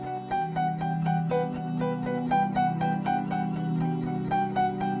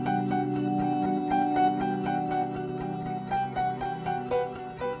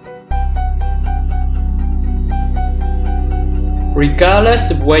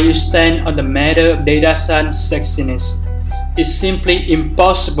Regardless of where you stand on the matter of data science sexiness, it's simply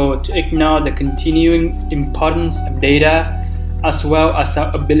impossible to ignore the continuing importance of data as well as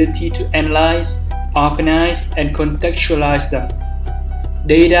our ability to analyze, organize, and contextualize them.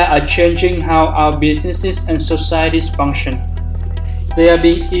 Data are changing how our businesses and societies function. They are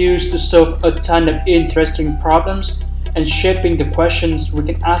being used to solve a ton of interesting problems and shaping the questions we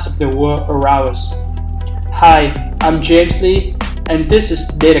can ask of the world around us. Hi, I'm James Lee, and this is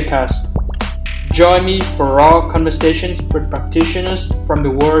Datacast. Join me for raw conversations with practitioners from the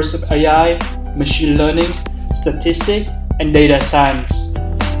worlds of AI, machine learning, statistics, and data science.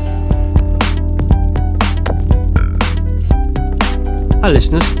 Hi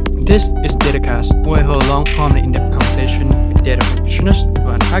listeners, this is Datacast, where I hold a long-form and in-depth conversation with data practitioners to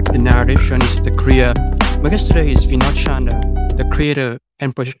unpack the narrative journeys of the career. My guest today is Vinoth Chandar, the creator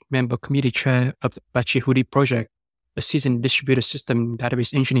and project member committee chair of the Apache Hudi project, a seasoned distributed system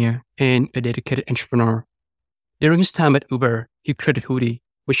database engineer and a dedicated entrepreneur. During his time at Uber, he created Hudi,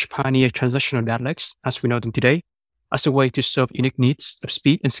 which pioneered transactional data lakes as we know them today, as a way to serve unique needs of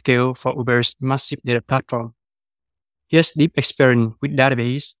speed and scale for Uber's massive data platform. He has deep experience with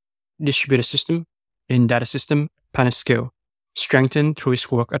database, distributed system, and data system planet scale, strengthened through his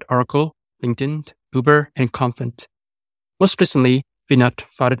work at Oracle, LinkedIn, Uber, and Confluent. Most recently, Vinoth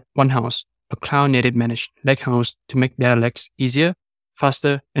founded OneHouse, a cloud-native managed Lakehouse to make data lakes easier,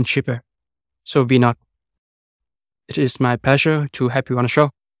 faster, and cheaper. So Vinoth, it is my pleasure to have you on the show.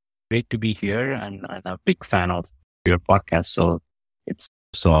 Great to be here, and I'm a big fan of your podcast, so it's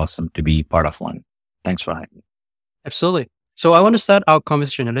so awesome to be part of one. Thanks for having me. Absolutely. So I want to start our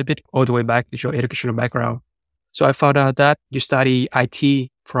conversation a little bit all the way back to your educational background. So I found out that you study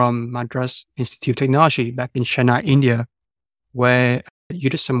IT from Madras Institute of Technology back in Chennai, India, where you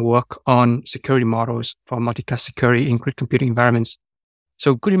did some work on security models for multicast security in grid computing environments.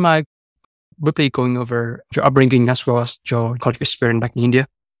 So could you mind briefly going over your upbringing as well as your college experience back in India?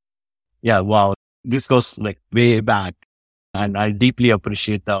 Yeah, wow. This goes like way back, and I deeply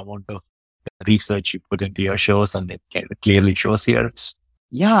appreciate the amount of research you put into your shows, and it clearly shows here.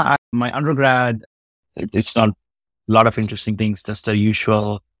 Yeah, my undergrad, it's not a lot of interesting things, just a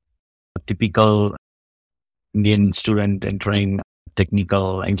usual, typical Indian student entering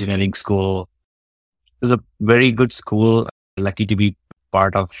technical engineering school. It was a very good school. Lucky to be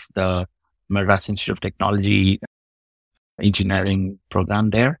part of the Madras Institute of Technology engineering program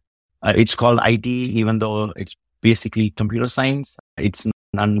there. It's called IT, even though it's basically computer science.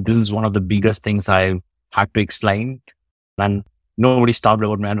 And this is one of the biggest things I've had to explain. And nobody stopped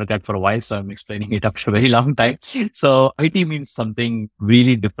about my undergrad for a while, so I'm explaining it after a very long time. So IT means something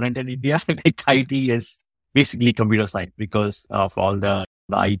really different in India. Like IT is basically computer science because of all the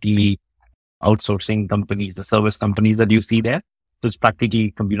IT outsourcing companies, the service companies that you see there. So it's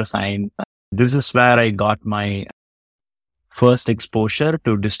practically computer science. This is where I got my first exposure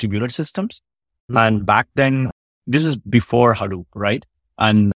to distributed systems. And back then, this is before Hadoop, right?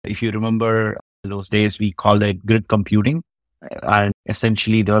 And if you remember those days, we called it grid computing. And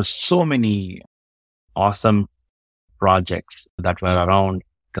essentially, there were so many awesome projects that were around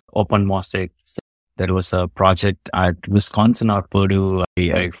OpenMosaic. There was a project at Wisconsin or Purdue,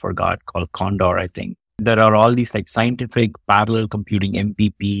 I forgot, called Chandar, I think. There are all these like scientific parallel computing,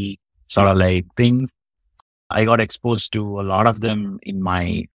 MPP, sort of like things. I got exposed to a lot of them in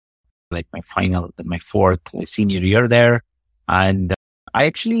my fourth senior year there. And I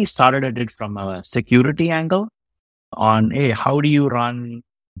actually started at it from a security angle on, hey, how do you run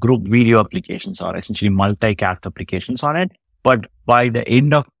group video applications or essentially multicast applications on it? But by the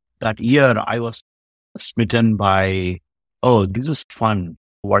end of that year, I was smitten by, oh, this was fun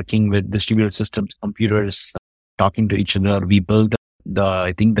working with distributed systems, computers, talking to each other. We built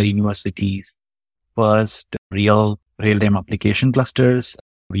I think the university's first real-time application clusters.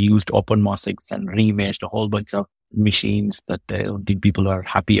 We used OpenMosaic and reimaged a whole bunch of machines that people are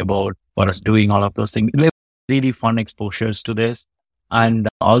happy about for us doing all of those things. Really fun exposures to this. And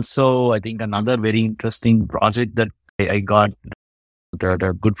also, I think another very interesting project that I got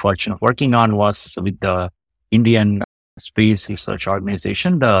the good fortune of working on was with the Indian Space Research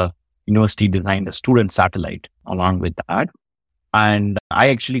Organization. The university designed a student satellite along with that. And I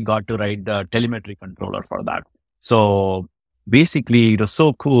actually got to write the telemetry controller for that. So basically, it was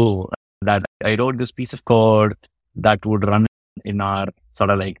so cool that I wrote this piece of code that would run in our sort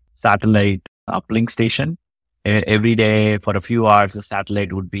of like satellite uplink station. Every day for a few hours, the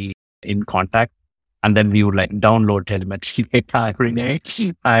satellite would be in contact. And then we would like download telemetry data every day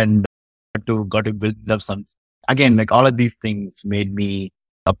and got to build up some, again, like all of these things made me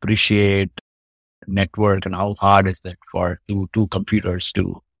appreciate network and how hard is it for two computers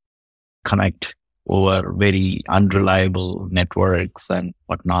to connect over very unreliable networks and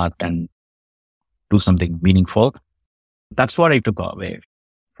whatnot and do something meaningful. That's what I took away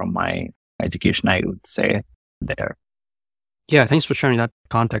from my education, I would say there. Yeah, thanks for sharing that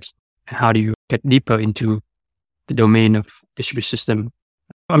context. How do you get deeper into the domain of distributed system?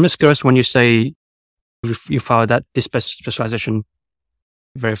 I'm just curious, when you say you found that this specialization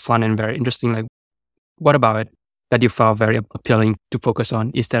very fun and very interesting, like what about it that you found very appealing to focus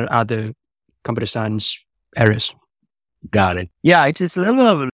on? Is there other computer science areas? Got it. Yeah, it's a little bit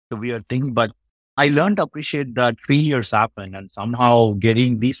of a weird thing, but I learned to appreciate that failures happen and somehow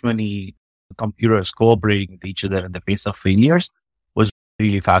getting these many computers cooperating with each other in the face of failures was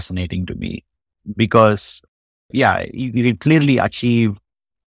really fascinating to me because, yeah, you can clearly achieve,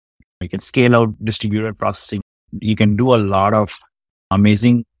 you can scale out distributed processing. You can do a lot of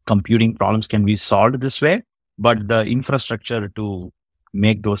amazing computing problems can be solved this way, but the infrastructure to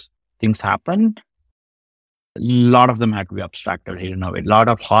make those things happen, a lot of them had to be abstracted here now. A lot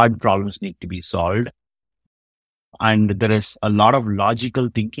of hard problems need to be solved. And there is a lot of logical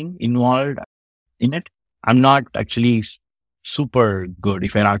thinking involved in it. I'm not actually super good.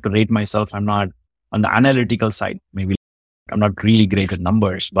 If I have to rate myself, I'm not on the analytical side. Maybe I'm not really great at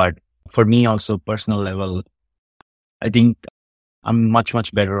numbers, but for me also personal level, I think I'm much,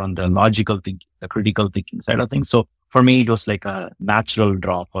 much better on the logical thinking, the critical thinking side of things. So for me, it was like a natural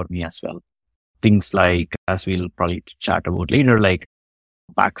draw for me as well. Things like, as we'll probably chat about later, like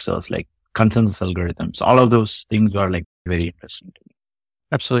Paxos, like consensus algorithms, all of those things are like very interesting to me.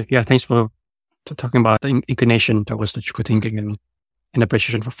 Absolutely. Yeah. Thanks for talking about the inclination towards logical thinking and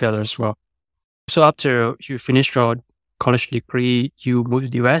appreciation for failure as well. So after you finished your college degree, you moved to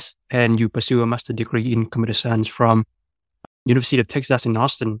the US and you pursue a master's degree in computer science from University of Texas in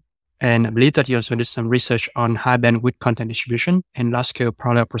Austin. And I believe that you also did some research on high bandwidth content distribution and large scale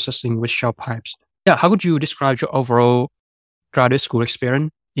parallel processing with shell pipes. Yeah. How would you describe your overall graduate school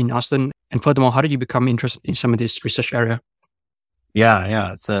experience in Austin? And furthermore, how did you become interested in some of this research area?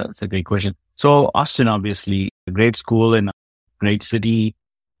 Yeah. It's a great question. So Austin, obviously a great school in a great city,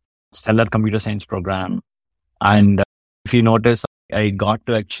 stellar computer science program. And if you notice, I got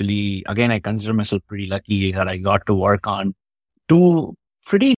to actually, again, I consider myself pretty lucky that I got to work on two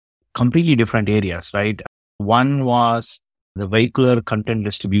pretty completely different areas, right? One was the vehicular content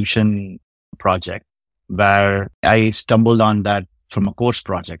distribution project, where I stumbled on that from a course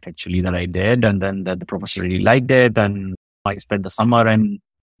project actually that I did. And then the professor really liked it. And I spent the summer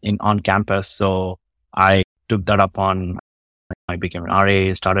on campus. So I took that up on, I became an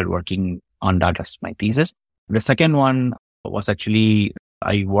RA, started working on that as my thesis. The second one was actually,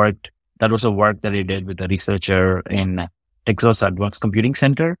 that was a work that I did with a researcher in Texas Advanced Computing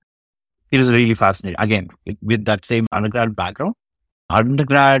Center. It was really fascinating. Again, with that same undergrad background.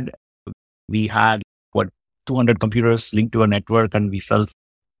 Undergrad, we had 200 computers linked to a network and we felt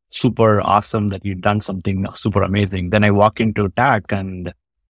super awesome that you'd done something super amazing. Then I walk into TAC and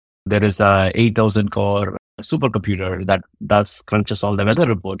there is a 8,000 core supercomputer that crunches all the weather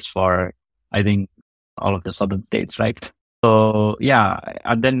reports for, I think, all of the southern states, right? So yeah,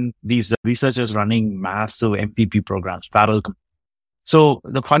 and then these researchers running massive MPP programs, parallel. So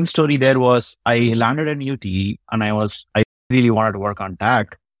the fun story there was I landed in UT and I really wanted to work on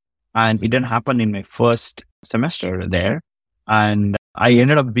TAC, and it didn't happen in my first semester there. And I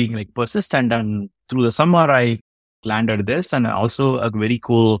ended up being like persistent, and through the summer I landed this and also a very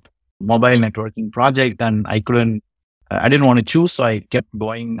cool mobile networking project. And I didn't want to choose, so I kept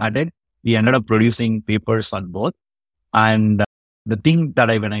going at it. We ended up producing papers on both. And the thing that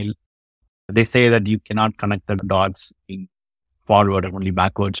they say that you cannot connect the dots in forward and only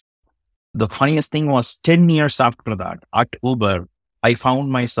backwards. The funniest thing was 10 years after that at Uber, I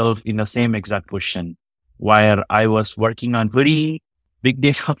found myself in the same exact position where I was working on very big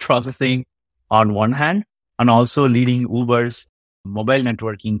data processing on one hand and also leading Uber's mobile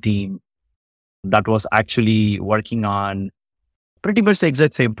networking team that was actually working on pretty much the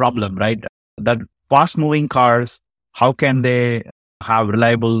exact same problem, right? That fast moving cars, how can they have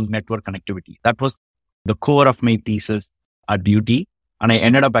reliable network connectivity? That was the core of my thesis at UT. And I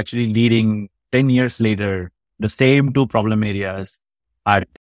ended up actually leading 10 years later, the same two problem areas at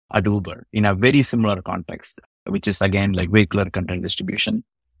Uber in a very similar context, which is again like vehicular content distribution.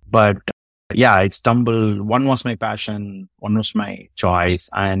 But yeah, I stumbled. One was my passion. One was my choice.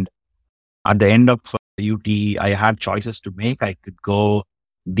 And at the end of UT, I had choices to make. I could go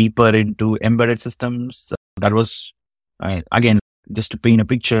deeper into embedded systems. That was, again, just to paint a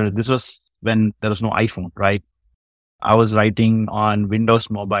picture, this was when there was no iPhone, right? I was writing on Windows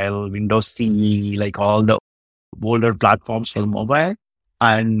Mobile, Windows CE, like all the older platforms for mobile.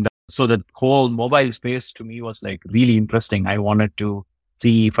 And so the whole mobile space to me was like really interesting. I wanted to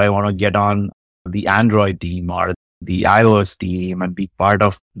see if I want to get on the Android team or the iOS team and be part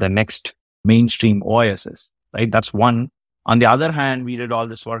of the next mainstream OSs, right? That's one. On the other hand, we did all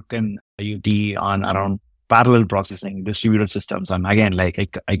this work in UT on around parallel processing, distributed systems. And again, like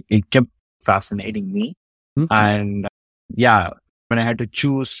it kept fascinating me. Mhm. And yeah, when I had to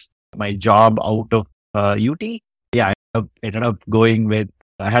choose my job out of UT, yeah, I ended up going with,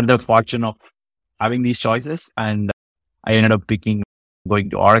 I had the fortune of having these choices, and I ended up going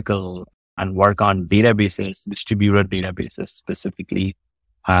to Oracle and work on databases, distributed databases specifically.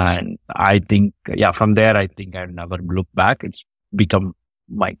 And I think, yeah, from there, I think I've never looked back. It's become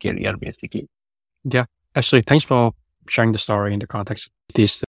my career basically. Yeah, actually, thanks for sharing the story in the context of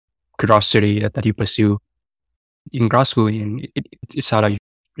this curiosity that you pursue in grad school. And it's how you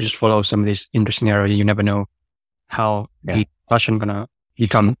just follow some of these interesting areas. You never know how the passion gonna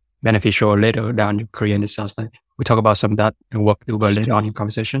become beneficial later down your career. And it sounds like we talk about some of that and work later on in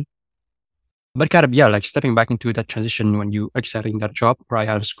conversation. But kind of, yeah, like stepping back into that transition when you exiting that job right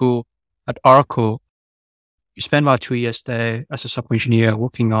out of school at Oracle, you spent about 2 years there as a software engineer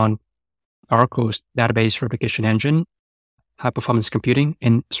working on Oracle's database replication engine, high performance computing,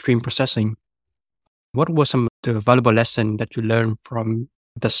 and stream processing. What were some of the valuable lessons that you learned from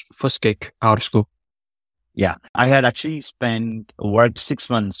this first gig out of school? Yeah, I had actually worked 6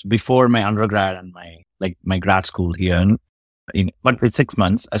 months before my undergrad and my grad school here but it's 6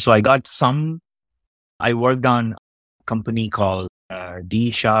 months. So I worked on a company called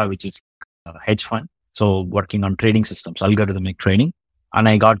Disha, which is a hedge fund. So working on trading systems, algorithmic trading. And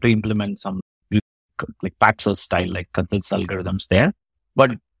I got to implement some like Paxos style, like consensus algorithms there.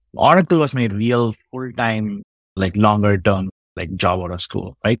 But Oracle was my real full-time, like longer term, like job out of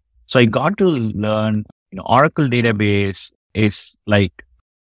school, right? So I got to learn, Oracle database is like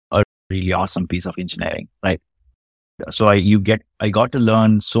a really awesome piece of engineering, right? So I got to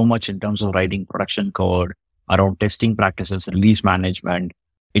learn so much in terms of writing production code around testing practices, release management.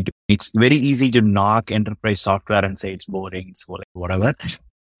 It's very easy to knock enterprise software and say it's boring, it's like whatever.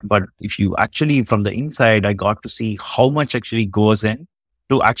 But if you actually, from the inside, I got to see how much actually goes in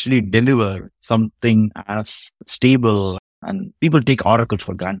to actually deliver something as stable. And people take Oracle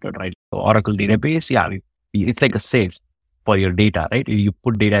for granted, right? So Oracle database, yeah, it's like a safe for your data, right? You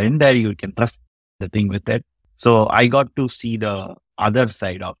put data in there, you can trust the thing with it. So I got to see the other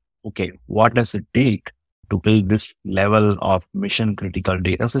side of, okay, what does it take to build this level of mission critical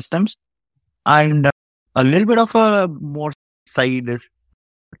data systems? And a little bit of a more side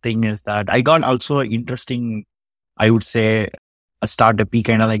thing is that I got also interesting, I would say, a startup-y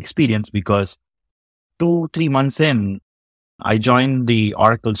kind of like experience, because 2-3 months in, I joined the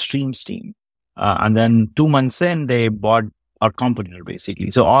Oracle Streams team. And then 2 months in, they bought our competitor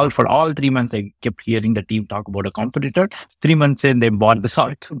basically. So for all 3 months, I kept hearing the team talk about a competitor. 3 months in, they bought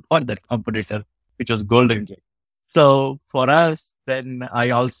that competitor, which was Golden Gate. So for us, then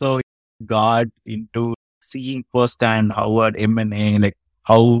I also got into seeing firsthand how at M&A, like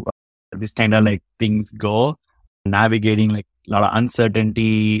how this kind of like things go, navigating like a lot of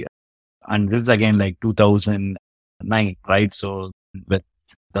uncertainty. And this is again like 2009, right? So with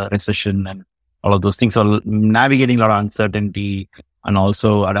the recession and all of those things. So navigating a lot of uncertainty, and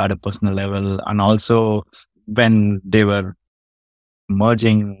also at a personal level. And also when they were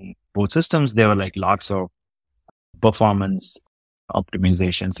merging both systems, there were like lots of performance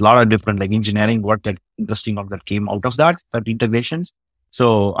optimizations, a lot of different like engineering work that came out of that integrations.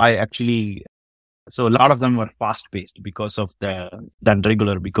 So so a lot of them were fast paced because of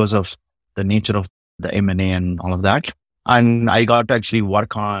because of the nature of the M&A and all of that. And I got to actually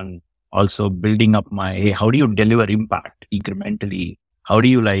work on also building up how do you deliver impact incrementally? How do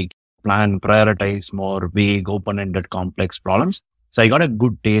you like plan, prioritize more vague, open-ended, complex problems? So I got a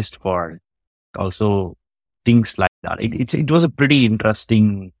good taste for also things like that. It was a pretty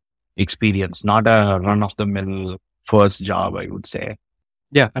interesting experience, not a run-of-the-mill first job, I would say.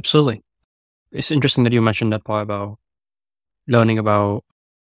 Yeah, absolutely. It's interesting that you mentioned that part about learning about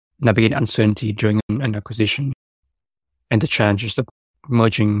navigating uncertainty during an acquisition and the challenges of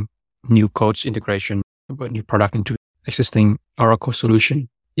merging new codes integration with new product into existing Oracle solution.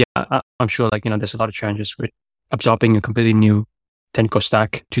 Yeah, I'm sure like, there's a lot of challenges with absorbing a completely new technical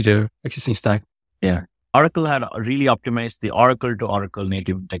stack to the existing stack. Yeah. Oracle had really optimized the Oracle to Oracle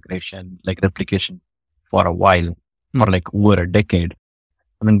native integration, like replication for a while, for like over a decade.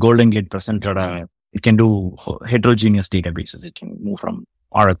 And then Golden Gate presented it can do heterogeneous databases. It can move from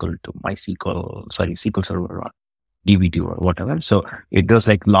Oracle to SQL Server DB2 or whatever. So it was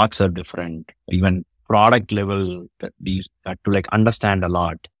like lots of different, even product level that these had to like understand a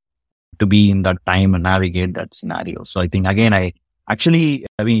lot to be in that time and navigate that scenario. So I think again, I mean,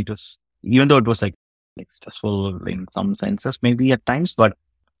 it was, even though it was like stressful in some senses, maybe at times, but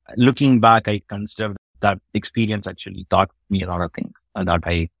looking back, I consider that experience actually taught me a lot of things that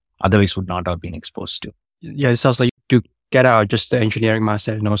I otherwise would not have been exposed to. Yeah, it sounds like to get out just the engineering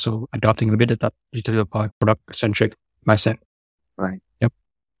mindset and also adopting a bit of that digital product centric mindset. Right. Yep.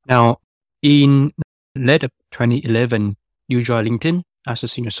 Now, in late of 2011, you joined LinkedIn as a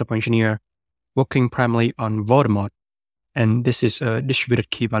senior software engineer, working primarily on Voldemort. And this is a distributed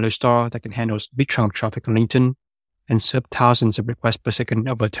key value store that can handle big chunk of traffic on LinkedIn and serve thousands of requests per second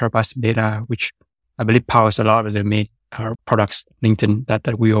over terabytes of data, which I believe powers a lot of the main products, LinkedIn,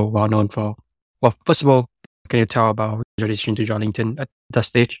 that we are well known for. Well, first of all, can you tell about your decision to join LinkedIn at that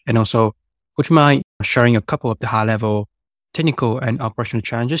stage? And also, would you mind sharing a couple of the high-level technical and operational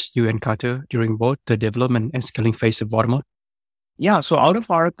challenges you encounter during both the development and scaling phase of Voldemort? Yeah. So out of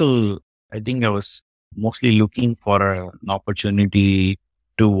Oracle, I think I was mostly looking for an opportunity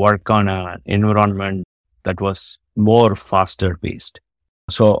to work on an environment that was more faster paced.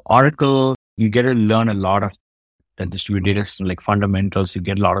 So Oracle, you get to learn a lot of the distributed data, like fundamentals, you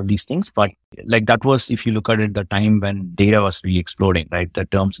get a lot of these things. But like that was, if you look at it, the time when data was really exploding, right? The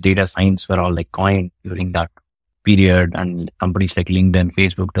terms data science were all like coined during that period, and companies like LinkedIn,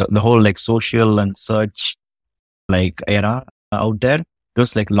 Facebook, the whole like social and search like era out there.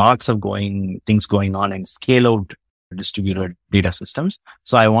 There's like lots of things going on and scale out distributed data systems.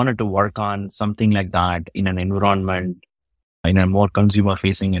 So I wanted to work on something like that in an environment, in a more consumer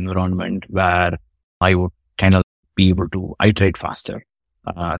facing environment where I would kind of be able to iterate faster.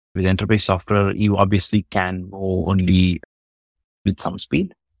 With enterprise software, you obviously can move only with some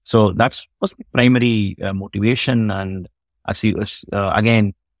speed. So that was my primary motivation. And as you,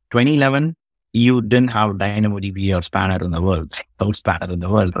 again, 2011, you didn't have DynamoDB or Spanner in the world, Cloud Spanner in the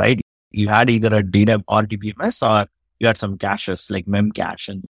world, right? You had either a data or DBMS, or you had some caches like Memcache,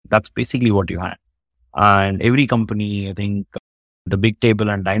 and that's basically what you had. And every company, I think the Big Table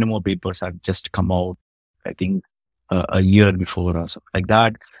and Dynamo papers had just come out, I think a year before or something like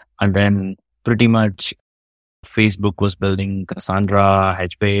that. And then pretty much Facebook was building Cassandra,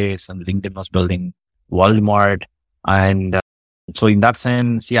 HBase, and LinkedIn was building Walmart. And so in that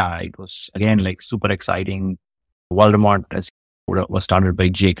sense, yeah, it was again like super exciting. Voldemort was started by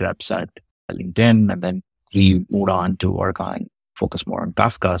Jay Krebs at LinkedIn, and then he moved on to focus more on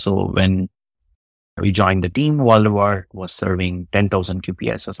Kafka. So when we joined the team, Voldemort was serving 10,000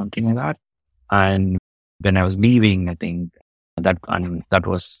 QPS or something like that. And when I was leaving, I think that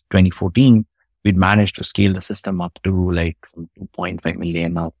was 2014, we'd managed to scale the system up to like 2.5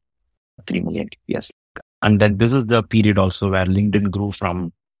 million or 3 million QPS. And then this is the period also where LinkedIn grew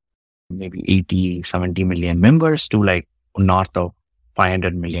from maybe 80, 70 million members to like north of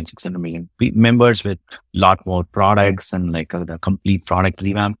 500 million, 600 million members with a lot more products and like the complete product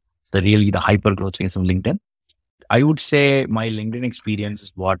revamp. So really the hyper growth phase of LinkedIn. I would say my LinkedIn experience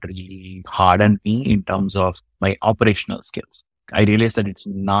is what really hardened me in terms of my operational skills. I realized that it's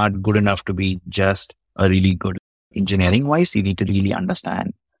not good enough to be just a really good engineering wise. You need to really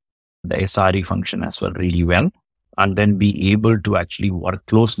understand the SRE function as well really well, and then be able to actually work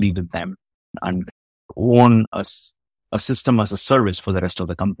closely with them and own a system as a service for the rest of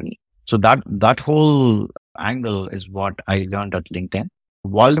the company. So that whole angle is what I learned at LinkedIn.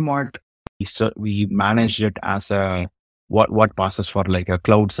 Voldemort, we managed it as what passes for like a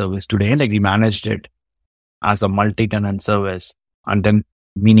cloud service today. Like we managed it as a multi-tenant service, and then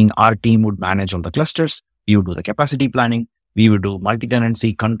meaning our team would manage all the clusters. We would do the capacity planning. We would do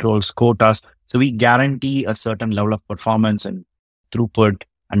multi-tenancy controls, quotas. So we guarantee a certain level of performance and throughput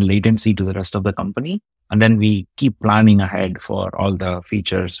and latency to the rest of the company. And then we keep planning ahead for all the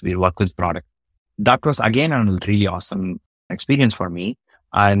features we work with product. That was again a really awesome experience for me.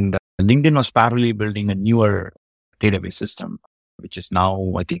 And LinkedIn was parallelly building a newer database system, which is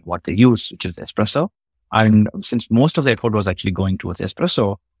now, I think, what they use, which is Espresso. And since most of the effort was actually going towards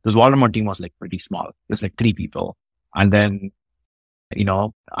Espresso, this Voldemort team was like pretty small. It was like 3 people. And then,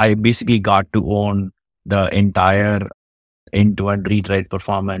 I basically got to own the entire end-to-end read-write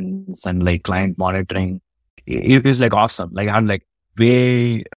performance and like client monitoring. It was like awesome. Like I had like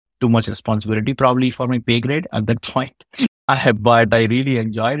way too much responsibility probably for my pay grade at that point. But I really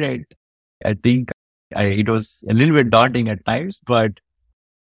enjoyed it. I think it was a little bit daunting at times, but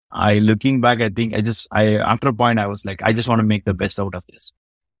looking back, I think after a point I was like, I just want to make the best out of this.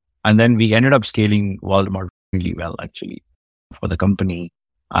 And then we ended up scaling Voldemort really well, actually, for the company.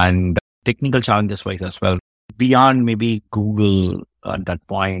 And technical challenges wise as well, beyond maybe Google at that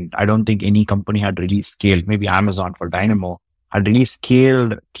point, I don't think any company had really scaled, maybe Amazon for Dynamo had really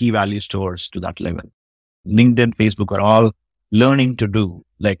scaled key value stores to that level. LinkedIn, Facebook are all learning to do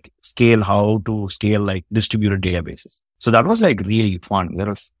like how to scale like distributed databases. So that was like really fun. There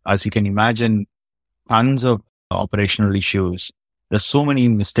was, as you can imagine, tons of operational issues. There's so many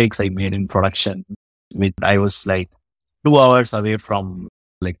mistakes I made in production. I was like 2 hours away from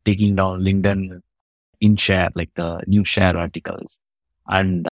like taking down LinkedIn in share, like the new share articles.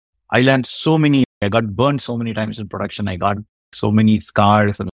 And I learned I got burned so many times in production. I got so many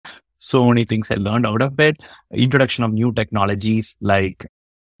scars and so many things I learned out of it. Introduction of new technologies, like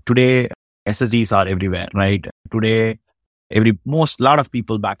today, SSDs are everywhere, right? Today, lot of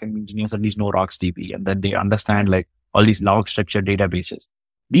people, backend engineers at least know RocksDB, and then they understand like all these log structured databases.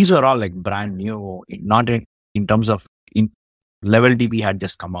 These were all like brand new, not in terms of Level DB had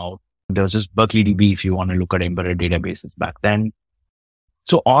just come out. There was just Berkeley DB if you want to look at embedded databases back then.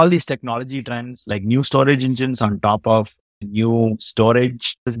 So all these technology trends, like new storage engines on top of new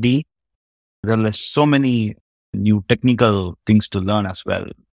storage SSD, there are so many new technical things to learn as well.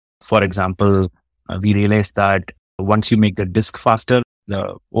 For example, we realized that once you make the disk faster,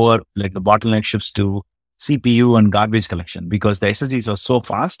 the bottleneck shifts to CPU and garbage collection, because the SSDs were so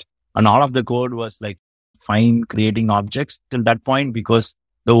fast and all of the code was like fine creating objects till that point, because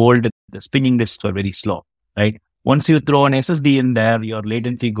the spinning disks were very slow, right? Once you throw an SSD in there, your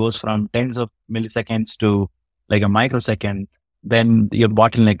latency goes from tens of milliseconds to like a microsecond. Then your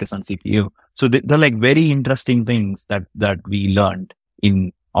bottleneck is on CPU. So they're like very interesting things that we learned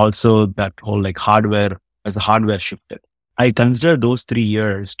in also that whole like hardware, as the hardware shifted. I consider those 3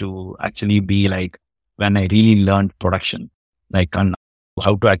 years to actually be like when I really learned production, like on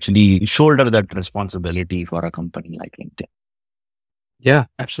how to actually shoulder that responsibility for a company like LinkedIn. Yeah,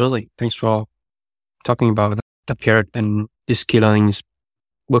 absolutely. Thanks for talking about the period and these skillings.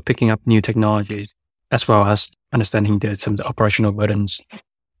 We're picking up new technologies as well as understanding some of the operational burdens,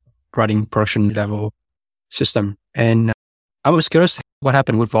 running production level system. And I was curious what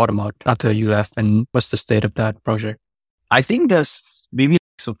happened with Voldemort after you left, and what's the state of that project? I think there's maybe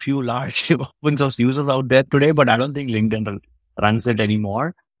a few large open source users out there today, but I don't think LinkedIn runs it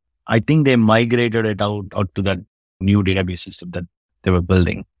anymore. I think they migrated it out to that new database system that they were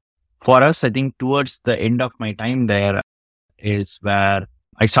building. For us, I think towards the end of my time there is where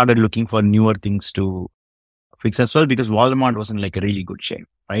I started looking for newer things to fix as well, because Voldemort was in like a really good shape,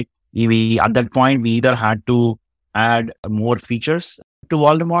 right? At that point, we either had to add more features to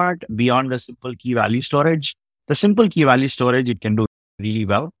Voldemort beyond the simple key value storage. The simple key value storage, it can do really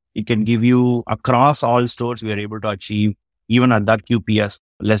well. It can give you across all stores, we are able to achieve even at that QPS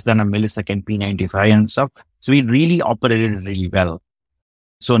less than a millisecond P95 and stuff. So we really operated really well.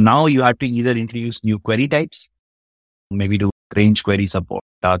 So now you have to either introduce new query types, maybe do range query support,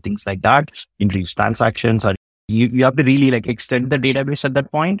 things like that, introduce transactions, or you have to really like extend the database at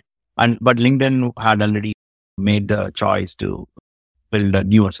that point. But LinkedIn had already made the choice to build a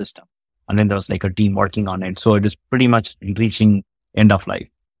newer system. And then there was like a team working on it. So it is pretty much reaching end of life.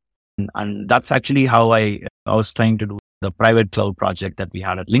 And that's actually how I was trying to do the private cloud project that we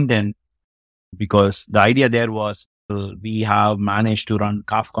had at LinkedIn, because the idea there was we have managed to run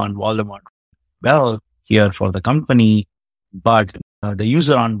Kafka and Voldemort well here for the company, but the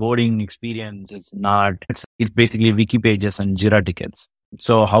user onboarding experience is not, it's basically wiki pages and Jira tickets.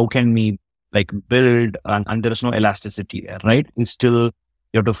 So how can we like build, and there is no elasticity there, right? It's still,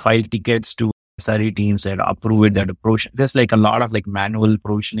 you have to file tickets to SRE teams that approve it, that approach. There's like a lot of like manual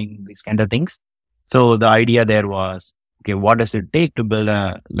provisioning, these kind of things. So the idea there was, okay, what does it take to build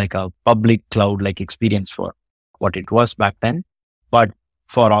a public cloud like experience for what it was back then, but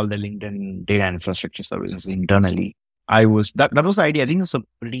for all the LinkedIn data infrastructure services internally? That was the idea. I think it was a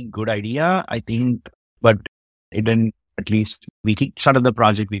pretty good idea, I think, but it didn't, at least we started the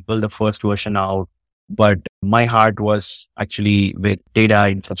project, we built the first version out, but my heart was actually with data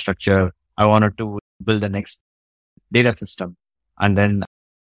infrastructure. I wanted to build the next data system. And then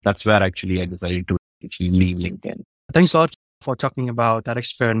that's where actually I decided to actually leave LinkedIn. Thanks a lot for talking about that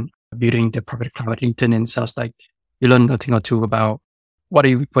experience building the private cloud at LinkedIn. And it sounds like you learned a thing or two about what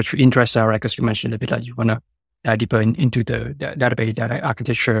your interests are, because you mentioned a bit that you want to dive deeper into the database, data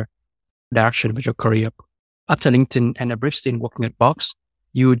architecture direction with your career. After LinkedIn and a brief stint working at Box,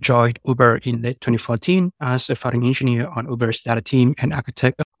 you joined Uber in late 2014 as a founding engineer on Uber's data team and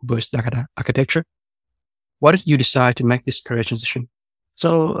architect of Uber's data architecture. Why did you decide to make this career transition?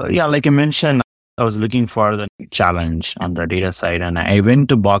 So yeah, like I mentioned, I was looking for the challenge on the data side, and I went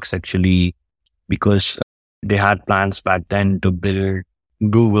to Box actually because they had plans back then to build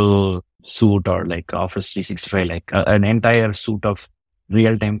Google suite or like Office 365, like an entire suite of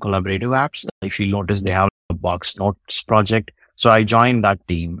real-time collaborative apps. If you notice, they have a Box Notes project. So I joined that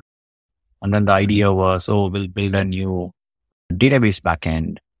team. And then the idea was, we'll build a new database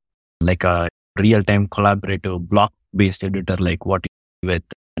backend, like a real-time collaborative block-based editor, like what with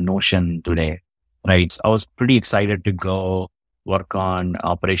Notion today, right? So I was pretty excited to go work on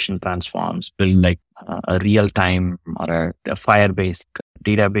operational transforms, build like a real-time or a Firebase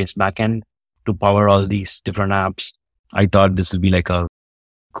database backend to power all these different apps. I thought this would be like a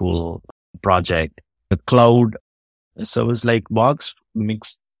cool project. The cloud service like Box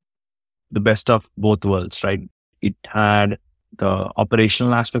mixed the best of both worlds, right? It had the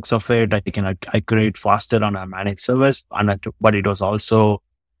operational aspects of it. I can iterate faster on a managed service, but it was also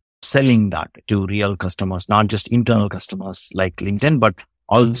selling that to real customers, not just internal customers like LinkedIn, but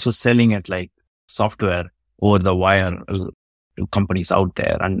also selling it like software over the wire to companies out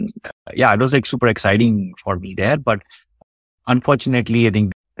there. And it was like super exciting for me there. But unfortunately, I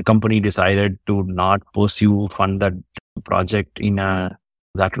think the company decided to not fund that project in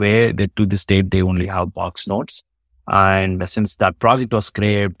that way. That to this date, they only have Box Notes. And since that project was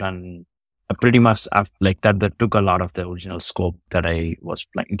scraped and pretty much like that took a lot of the original scope that I was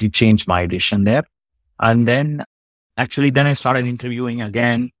planning to change my edition there. And then I started interviewing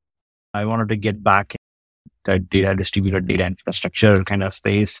again. I wanted to get back the distributed data infrastructure kind of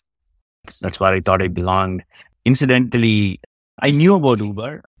space. That's where I thought I belonged. Incidentally, I knew about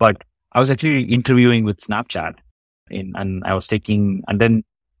Uber, but I was actually interviewing with Snapchat and I was and then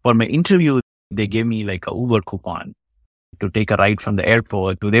for my interview, they gave me like a Uber coupon to take a ride from the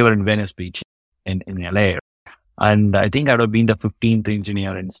airport they were in Venice Beach in LA. And I think I would have been the 15th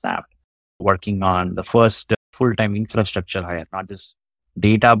engineer in Snap working on the first full-time infrastructure hire, not just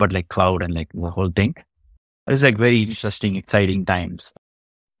data, but like cloud and like the whole thing. It was like very interesting, exciting times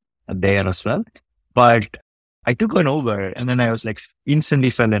there as well. But I took an Uber and then I was like instantly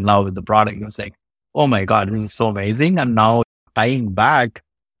fell in love with the product. I was like, oh my God, this is so amazing. And now tying back,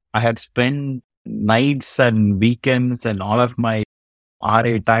 I had spent nights and weekends and all of my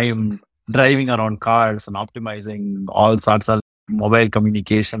RA time driving around cars and optimizing all sorts of mobile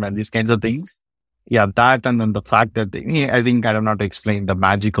communication and these kinds of things. Yeah, that and then the fact that I think I don't know how to explain the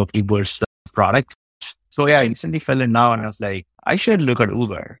magic of Uber's product. So I instantly fell in love and I was like, I should look at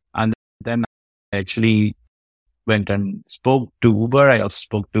Uber. And then I actually went and spoke to Uber. I also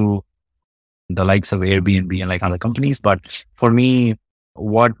spoke to the likes of Airbnb and like other companies. But for me,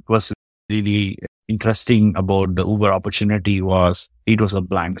 what was really interesting about the Uber opportunity was it was a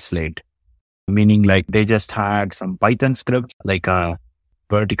blank slate, meaning like they just had some Python script, like a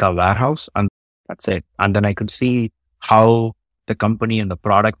Vertica warehouse, and that's it. And then I could see how the company and the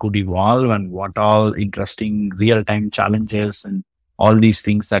product could evolve and what all interesting real-time challenges and all these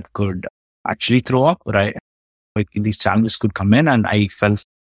things that could actually throw up, right? Like these challenges could come in, and I felt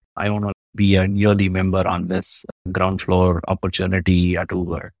I want to be a yearly member on this ground floor opportunity at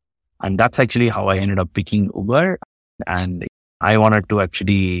Uber. And that's actually how I ended up picking Uber. And I wanted to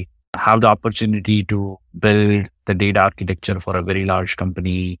actually have the opportunity to build the data architecture for a very large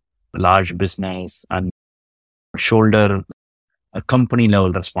company, large business, and shoulder a company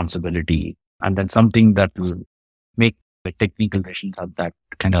level responsibility. And then something that will make the technical decisions at that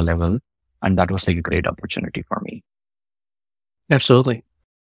kind of level. And that was like a great opportunity for me. Absolutely.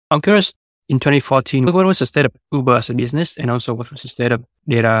 I'm curious, in 2014, what was the state of Uber as a business? And also what was the state of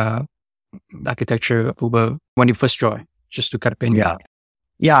data architecture of Uber when you first joined? Just to cut a pin.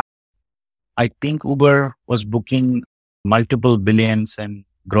 Yeah. I think Uber was booking multiple billions and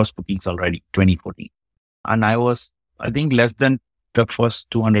gross bookings already, 2014. And I was, I think, less than the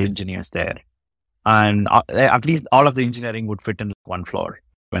first 200 engineers there. And at least all of the engineering would fit in one floor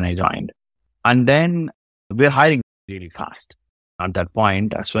when I joined. And then we're hiring really fast at that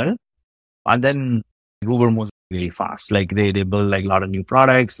point as well. And then Uber moves really fast. Like they build like a lot of new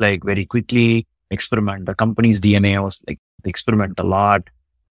products, like very quickly, experiment. The company's DNA was like they experiment a lot,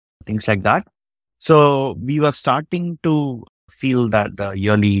 things like that. So we were starting to feel that the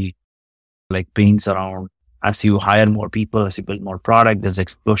yearly like pains around as you hire more people, as you build more product, there's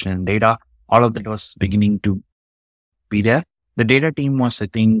explosion in data. All of that was beginning to be there. The data team was, I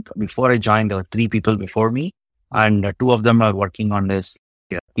think, before I joined, there were 3 people before me, and 2 of them are working on this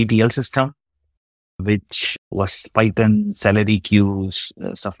ETL system, which was Python, celery queues,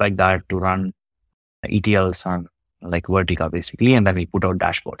 stuff like that to run ETLs on like Vertica basically. And then we put out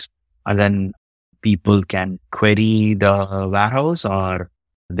dashboards, and then people can query the warehouse or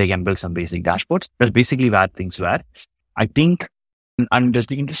they can build some basic dashboards. That's basically where things were. I think, and just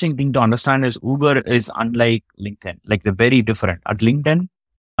the interesting thing to understand is Uber is unlike LinkedIn. Like they're very different. At LinkedIn,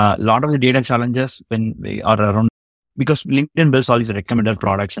 A lot of the data challenges when we are around, because LinkedIn builds all these recommended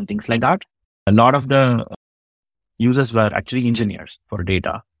products and things like that. A lot of the users were actually engineers for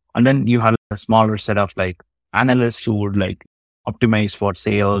data. And then you had a smaller set of like analysts who would like optimize for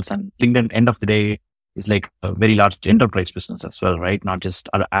sales, and LinkedIn end of the day is like a very large enterprise business as well, right? Not just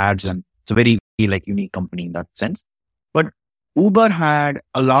other ads. And it's a very like unique company in that sense. But Uber had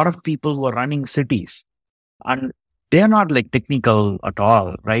a lot of people who are running cities, and they're not like technical at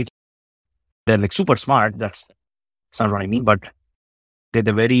all, right? They're like super smart. That's not what I mean, but they're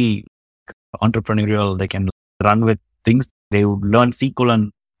very entrepreneurial. They can run with things. They would learn SQL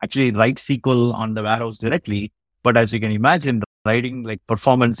and actually write SQL on the warehouse directly. But as you can imagine, writing like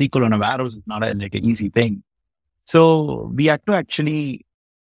performance SQL on a warehouse is not like an easy thing. So we had to actually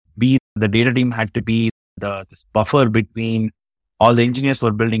the data team had to be this buffer between all the engineers who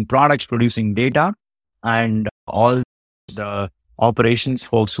are building products, producing data, and all the operations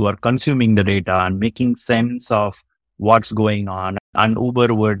folks who are consuming the data and making sense of what's going on. And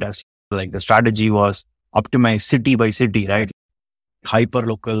Uber would, as like the strategy was optimize city by city, right? Hyper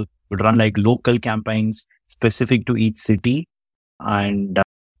local would run like local campaigns specific to each city. And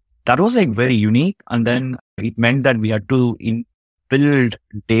that was like very unique. And then it meant that we had to build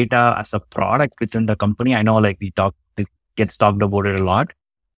data as a product within the company. I know like it gets talked about it a lot.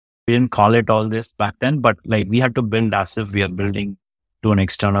 We didn't call it all this back then, but like we had to build as if we are building to an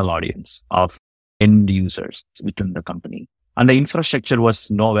external audience of end users within the company. And the infrastructure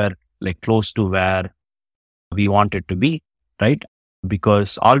was nowhere like close to where we wanted to be, right?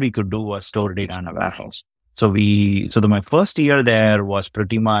 Because all we could do was store data in a warehouse. So my first year there was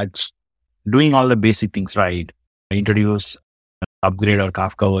pretty much doing all the basic things right. Introduce, upgrade our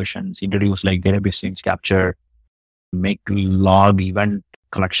Kafka versions, introduce like database change capture, make log event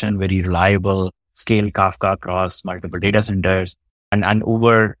collection very reliable, scale Kafka across multiple data centers. And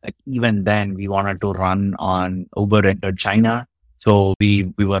Uber, like even then we wanted to run on Uber entered China. So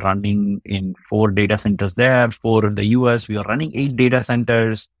we were running in 4 data centers there, 4 in the US. We were running 8 data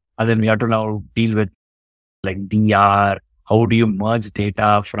centers. And then we had to now deal with like DR. How do you merge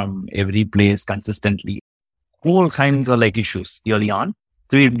data from every place consistently? All kinds of like issues early on.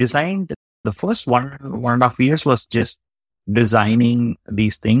 So we designed the first 1.5 years was just designing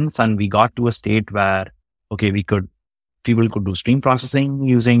these things. And we got to a state where, okay, people could do stream processing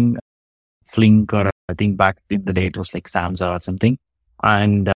using Flink, or I think back in the day it was like Samza or something.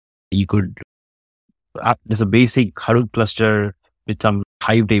 And you could, there's a basic Hadoop cluster with some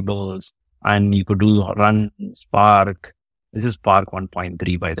Hive tables, and you could run Spark. This is Spark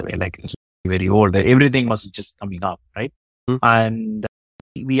 1.3, by the way, like it's very old. Everything was just coming up, right? Mm-hmm. And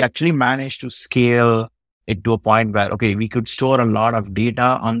we actually managed to scale it to a point where, okay, we could store a lot of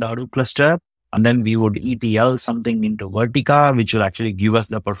data on the Hadoop cluster, and then we would ETL something into Vertica, which will actually give us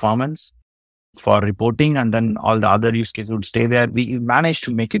the performance for reporting. And then all the other use cases would stay there. We managed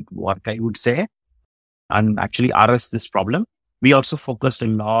to make it work, I would say, and actually arrest this problem. We also focused a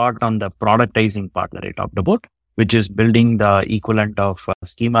lot on the productizing part that I talked about, which is building the equivalent of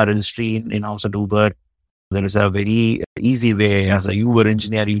schema registry in-house at Uber. There is a very easy way. As a Uber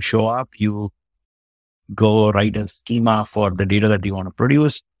engineer, you show up, you go write a schema for the data that you want to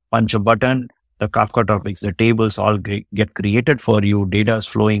produce, punch a button, the Kafka topics, the tables all get created for you, data is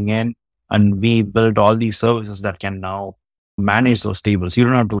flowing in, and we build all these services that can now manage those tables. You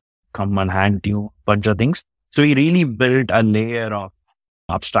don't have to come and hand you a bunch of things. So we really built a layer of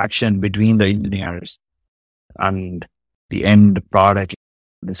abstraction between the engineers and the end product,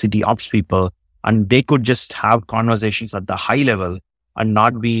 the city ops people, and they could just have conversations at the high level and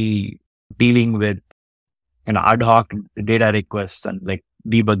not be dealing with ad hoc data requests and like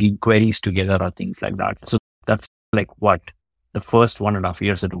debugging queries together or things like that. So that's like what the first 1.5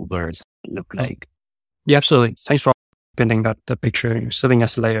 years at Uber looked like. Yeah, absolutely. Thanks for painting that the picture. You're serving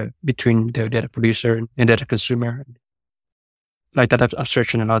as a layer between the data producer and data consumer. Like that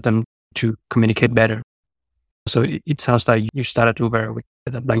abstraction allowed them to communicate better. So it sounds like you started Uber with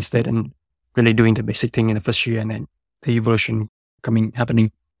a blank slate and really doing the basic thing in the first year, and then the evolution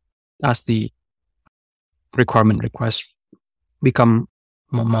happening as the requests become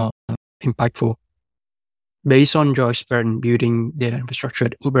more impactful. Based on your experience building data infrastructure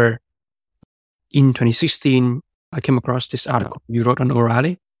at Uber, in 2016, I came across this article you wrote on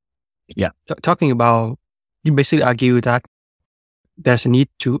O'Reilly. Yeah. Talking about, you basically argue that there's a need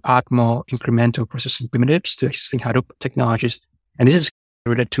to add more incremental processing primitives to existing Hadoop technologies. And this is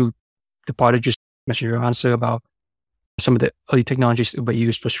related to the part that you mentioned your answer about some of the early technologies Uber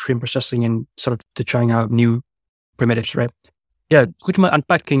used for stream processing and sort of to trying out new primitives, right? Yeah. Could you mind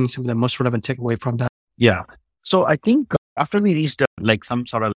unpacking some of the most relevant takeaway from that? Yeah. So I think after we reached like some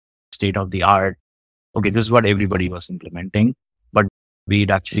sort of state of the art, okay, this is what everybody was implementing, but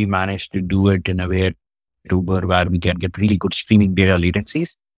we'd actually managed to do it in a way to where we can get really good streaming data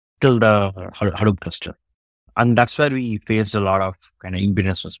latencies till the Hadoop cluster. And that's where we faced a lot of kind of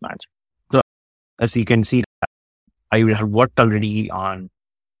impedance mismatch. So as you can see, I have worked already on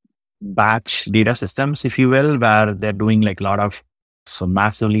batch data systems, if you will, where they're doing like a lot of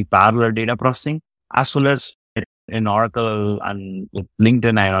massively parallel data processing, as well as in Oracle and with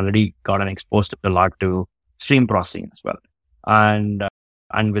LinkedIn, I already gotten exposed a lot to stream processing as well.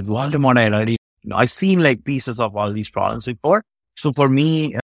 And with Voldemort, I already, I've seen like pieces of all these problems before. So for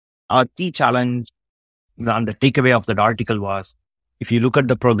me, our key challenge and the takeaway of that article was, if you look at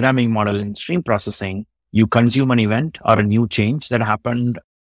the programming model in stream processing, you consume an event or a new change that happened,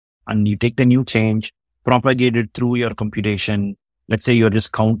 and you take the new change, propagate it through your computation. Let's say you're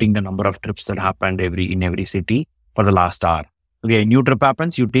just counting the number of trips that happened in every city for the last hour. Okay, a new trip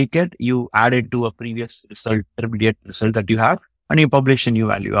happens, you take it, you add it to a previous result, intermediate result that you have, and you publish a new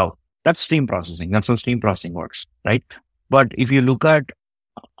value out. That's stream processing. That's how stream processing works, right? But if you look at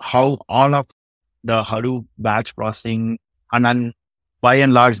how all of the Hadoop batch processing, and then by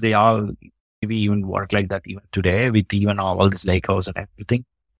and large, they all maybe even work like that even today with even all this Lakehouse and everything.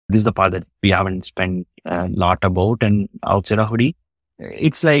 This is the part that we haven't spent a lot about and outside of Hoodie.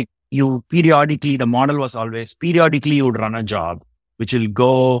 It's like you periodically, the model was always periodically you would run a job, which will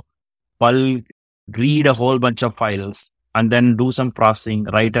go bulk, read a whole bunch of files and then do some processing,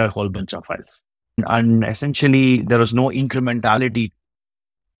 write a whole bunch of files. And essentially there was no incrementality.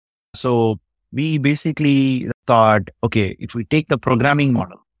 So we basically thought, okay, if we take the programming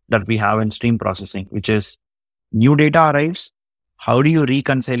model that we have in stream processing, which is new data arrives, how do you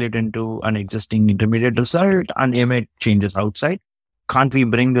reconcile it into an existing intermediate result and emit changes outside? Can't we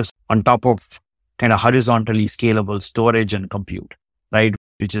bring this on top of kind of horizontally scalable storage and compute, right?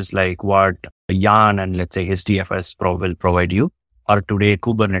 Which is like what Yarn and let's say HDFS will provide you, or today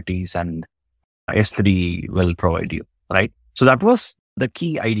Kubernetes and S3 will provide you, right? So that was the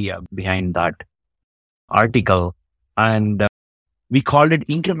key idea behind that article. And we called it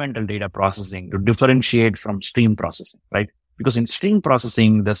incremental data processing to differentiate from stream processing, right? Because in stream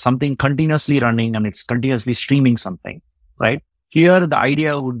processing, there's something continuously running and it's continuously streaming something, right? Here, the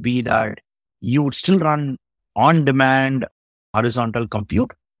idea would be that you would still run on-demand horizontal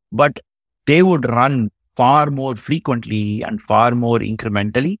compute, but they would run far more frequently and far more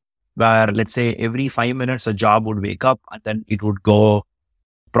incrementally, where let's say every 5 minutes, a job would wake up and then it would go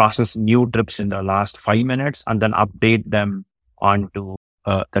process new trips in the last 5 minutes and then update them onto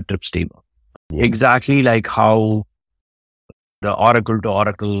the trips table. Exactly like how the Oracle to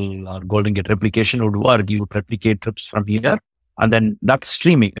Oracle or Golden Gate replication would work. You would replicate trips from here and then that's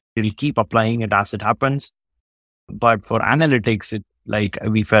streaming. It'll keep applying it as it happens. But for analytics, it like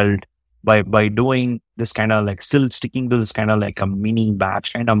we felt by doing this kind of like still sticking to this kind of like a mini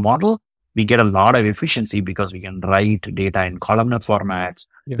batch kind of model, we get a lot of efficiency because we can write data in columnar formats,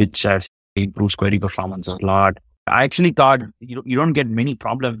 which improves query performance a lot. I actually thought you don't get many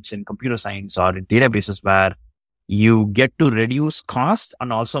problems in computer science or in databases where you get to reduce costs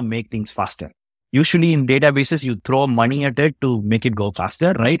and also make things faster. Usually in databases, you throw money at it to make it go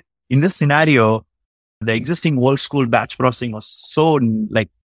faster, right? In this scenario, the existing old school batch processing was so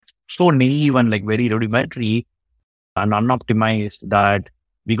naive and like very rudimentary and unoptimized that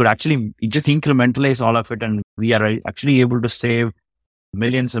we could actually just incrementalize all of it. And we are actually able to save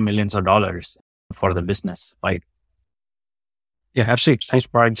millions and millions of dollars for the business, right? Yeah, absolutely. Thanks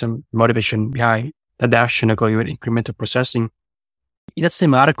for providing some motivation behind the dash and going with incremental processing. In that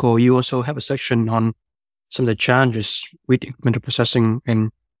same article, you also have a section on some of the challenges with incremental processing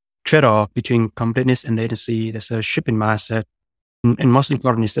and trade-off between completeness and latency. There's a shipping mindset. And most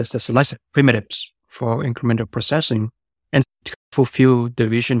important is there's a lot of primitives for incremental processing. And to fulfill the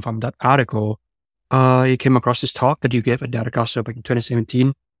vision from that article, you came across this talk that you gave at Lakehouse back in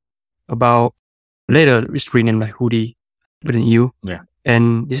 2017 about later it's renamed like Hoodie within you. Yeah.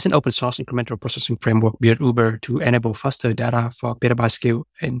 And this is an open source incremental processing framework built Uber to enable faster data for petabyte scale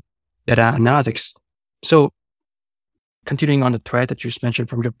and data analytics. So continuing on the thread that you just mentioned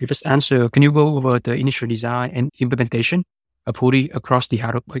from your previous answer, can you go over the initial design and implementation of Hoodie across the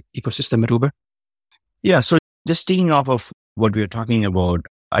Hadoop ecosystem at Uber? Yeah. So just taking off of what we were talking about,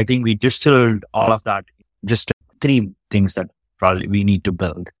 I think we distilled all of that, just 3 things that probably we need to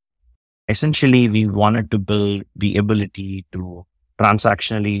build. Essentially, we wanted to build the ability to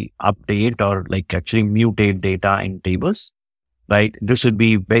transactionally update or like actually mutate data in tables, right? This would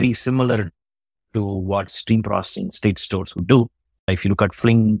be very similar to what stream processing state stores would do. If you look at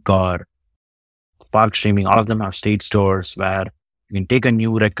Flink or Spark Streaming, all of them have state stores where you can take a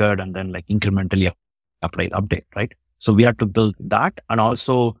new record and then like incrementally apply update, right? So we had to build that, and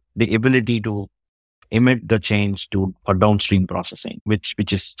also the ability to emit the change for downstream processing, which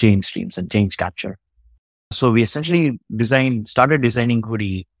is change streams and change capture. So we essentially started designing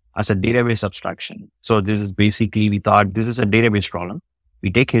Hoodie as a database abstraction. So this is basically, we thought this is a database problem.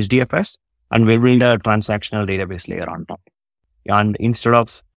 We take HDFS and we build a transactional database layer on top. And instead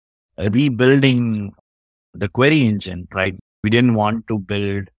of rebuilding the query engine, right, we didn't want to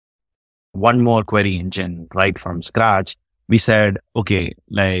build one more query engine right from scratch. We said, okay,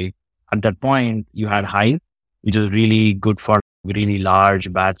 like at that point you had Hive, which is really good for really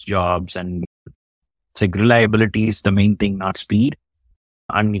large batch jobs, and it's like reliability is the main thing, not speed.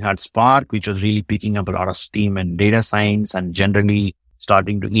 And you had Spark, which was really picking up a lot of steam and data science and generally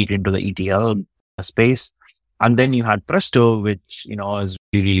starting to eat into the ETL space. And then you had Presto, which, is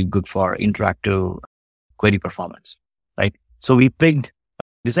really good for interactive query performance, right? So we picked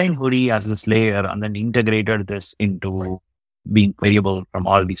design Hoodie as this layer and then integrated this into being queryable from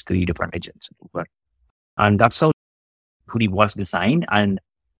all these three different agents. And that's how Hoodie was designed. And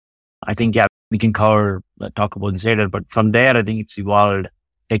I think, we can talk about this later, but from there, I think it's evolved,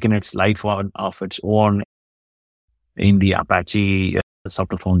 taken its life on of its own in the Apache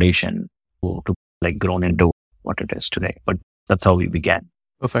software foundation to like grown into what it is today. But that's how we began.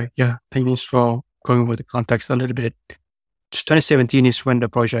 Perfect. Yeah. Thanks for going over the context a little bit. 2017 is when the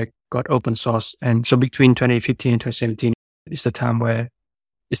project got open source. And so between 2015 and 2017 is the time where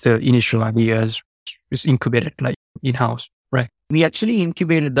it's the initial ideas is incubated like in-house, right? We actually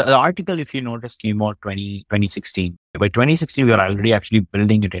incubated the article, if you notice, came out 2016. By 2016, we were already actually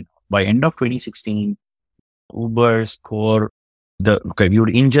building it in. By end of 2016, Uber's core, we would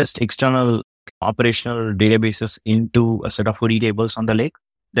ingest external operational databases into a set of Hoodie tables on the lake.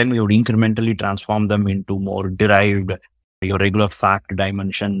 Then we would incrementally transform them into more derived, your regular fact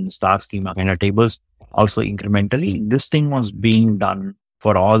dimension, star schema kind of tables. Also incrementally, this thing was being done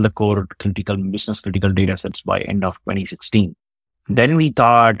for all the core business critical data sets by end of 2016. Then we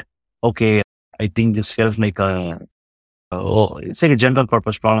thought, okay, I think this feels like it's like a general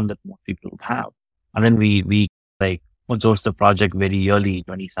purpose problem that most people have. And then we like sourced the project very early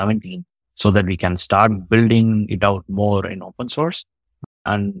 2017 so that we can start building it out more in open source.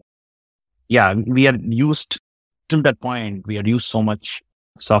 And we had used till that point, we had used so much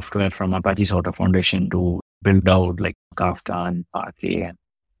software from Apache Software Foundation to build out like Kafka and Parquet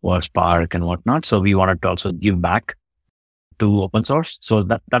and Spark and whatnot. So we wanted to also give back to open source. So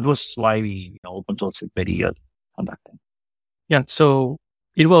that was why we open sourced it very early on that time. Yeah. So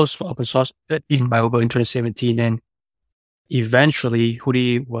it was open source in Uber in 2017, and eventually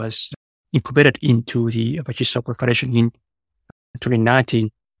Hoodie was incubated into the Apache Software Foundation in 2019.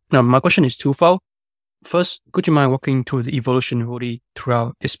 Now, my question is twofold. First, could you mind walking through the evolution of Hoodie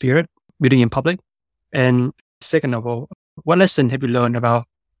throughout this period, building in public? And second of all, what lesson have you learned about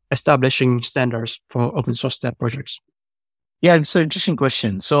establishing standards for open source dev projects? Yeah, it's an interesting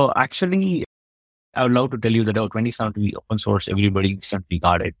question. So actually, I would love to tell you that 2017 open source, everybody instantly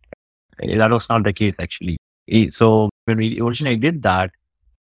got it. That was not the case actually. So when we originally did that,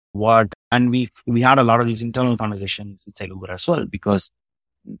 and we had a lot of these internal conversations inside Uber as well, because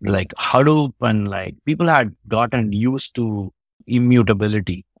like Hadoop and like people had gotten used to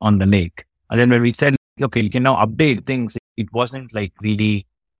immutability on the lake. And then when we said, okay, you can now update things, it wasn't like really,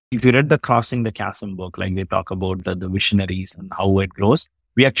 if you read the Crossing the Chasm book, like they talk about the visionaries and how it grows.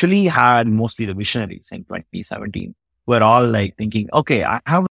 We actually had mostly the visionaries in 2017. We're all like thinking, okay, I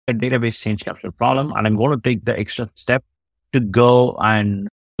have a database change capture problem and I'm going to take the extra step to go and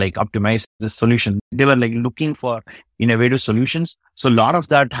like optimize the solution. They were like looking for innovative solutions. So a lot of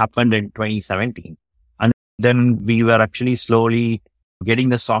that happened in 2017. And then we were actually slowly getting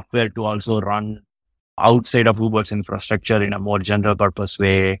the software to also run outside of Uber's infrastructure in a more general purpose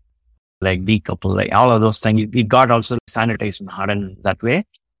way, like decouple, like all of those things. It got also sanitized and hardened that way.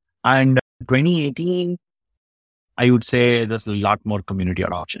 And 2018, I would say there's a lot more community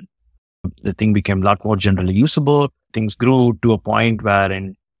adoption. The thing became a lot more generally usable. Things grew to a point where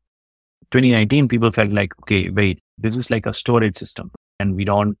in 2019, people felt like, okay, wait, this is like a storage system and we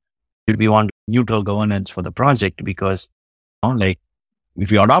want neutral governance for the project because like if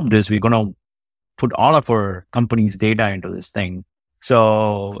we adopt this, we're going to put all of our company's data into this thing.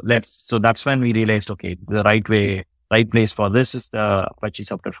 So that's when we realized, okay, the right place for this is the Apache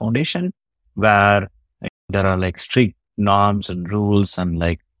Software Foundation, where there are like strict norms and rules and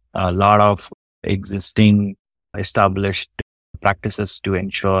like a lot of existing established practices to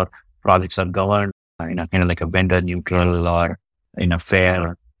ensure projects are governed in a kind of like a vendor neutral or in a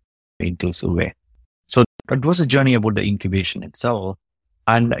fair, inclusive way. it was a journey about the incubation itself.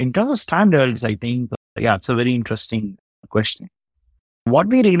 And in terms of standards, I think, it's a very interesting question. What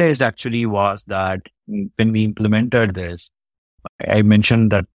we realized actually was that when we implemented this, I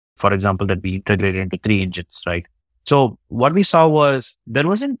mentioned that, for example, that we integrated into 3 engines, right? So what we saw was there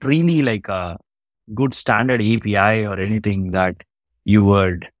wasn't really like a good standard API or anything that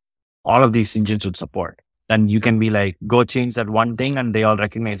all of these engines would support. Then you can be like, go change that one thing and they all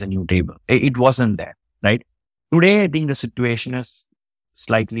recognize a new table. It wasn't there, right? Today, I think the situation is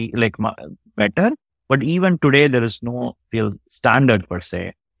slightly like better, but even today, there is no real standard per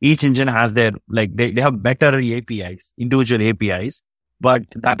se. Each engine has their, like, they have better APIs, individual APIs, but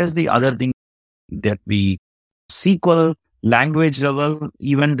that is the other thing that SQL language level,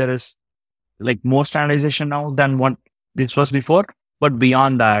 even there is like more standardization now than what this was before. But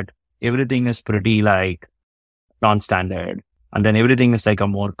beyond that, everything is pretty like non-standard. And then everything is like a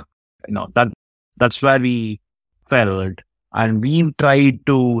more, that's where we felt. And we tried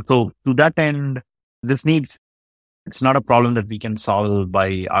to that end, it's not a problem that we can solve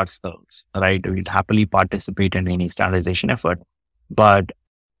by ourselves, right? We'd happily participate in any standardization effort. But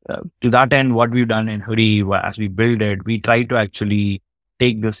to that end, what we've done in Hoodie, as we build it, we try to actually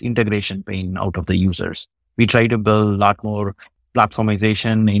take this integration pain out of the users. We try to build a lot more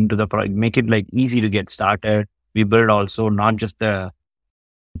platformization into the product, make it like easy to get started. We build also not just the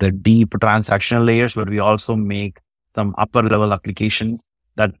deep transactional layers, but we also make some upper level applications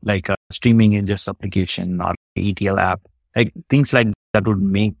that like a streaming ingest application or ETL app, like things like that would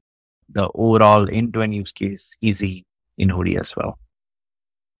make the overall end-to-end use case easy in Hoodie as well.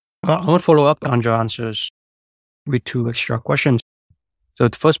 I want to follow up on your answers with 2 extra questions. So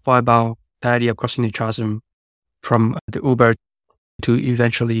the first part about the idea of crossing the chasm from the Uber to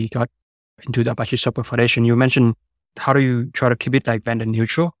eventually got into the Apache Software Foundation. You mentioned, how do you try to keep it like vendor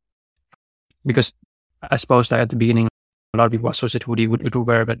neutral? Because I suppose that at the beginning, a lot of people associate Hoodie with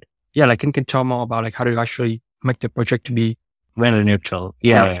Uber, but can you tell more about like how do you actually make the project to be vendor neutral?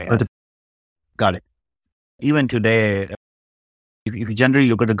 Got it. Even today, if you generally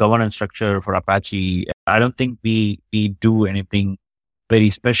look at the governance structure for Apache, I don't think we do anything very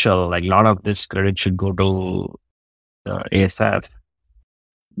special. Like a lot of this credit should go to the ASF.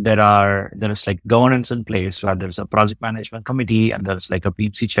 There is like governance in place where there's a project management committee and there's like a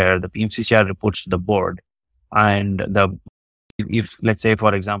PMC chair. The PMC chair reports to the board. And if let's say,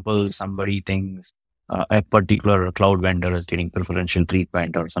 for example, somebody thinks a particular cloud vendor is getting preferential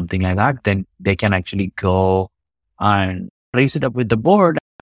treatment or something like that, then they can actually go and raise it up with the board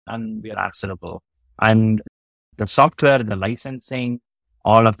and we are answerable. And the software, the licensing,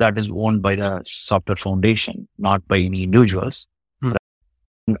 all of that is owned by the software foundation, not by any individuals.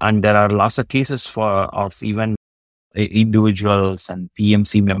 And there are lots of cases of even individuals and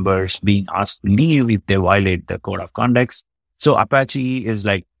PMC members being asked to leave if they violate the code of conduct. So Apache is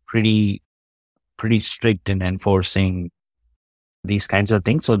like pretty strict in enforcing these kinds of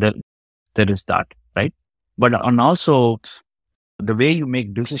things. So there is that, right? But and also the way you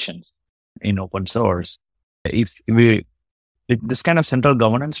make decisions in open source, this kind of central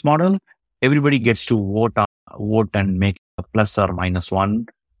governance model, everybody gets to vote and make a plus or minus one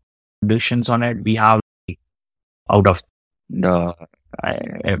decisions on it. We have out of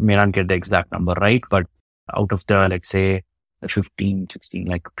I may not get the exact number right, but out of the, let's say, the 15, 16,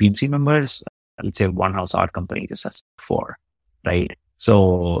 like PMC members, let's say one house art company just has 4, right?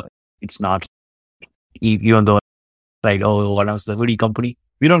 So it's not, even though like, one house the Hoodie company,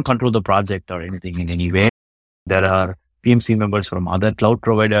 we don't control the project or anything in any way. There are PMC members from other cloud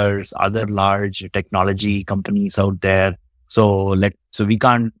providers, other large technology companies out there. So we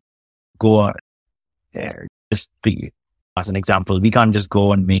can't go there. As an example, we can't just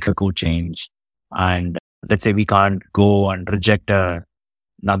go and make a code change. And let's say we can't go and reject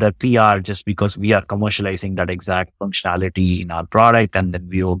another PR just because we are commercializing that exact functionality in our product. And then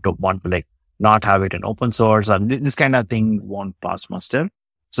we want to like not have it in open source, and this kind of thing won't pass muster.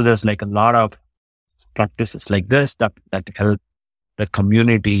 So there's like a lot of practices like this that help the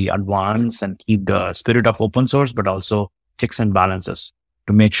community advance and keep the spirit of open source, but also checks and balances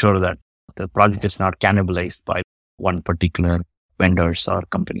to make sure that the project is not cannibalized by one particular vendors or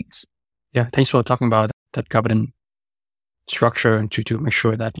companies. Yeah, thanks for talking about that governance structure and to make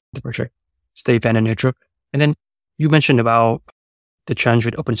sure that the project stay vendor neutral. And then you mentioned about the challenge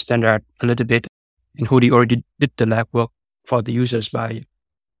with open standard a little bit, and Hoodie already did the legwork for the users by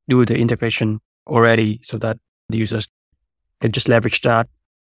doing the integration already so that the users can just leverage that.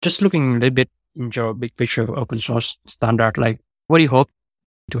 Just looking a little bit into your big picture of open source standard, like what do you hope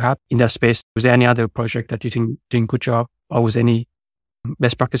to have in that space? Was there any other project that you think doing good job, or was any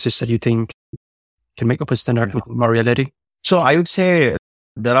best practices that you think can make open standard with more reality? So I would say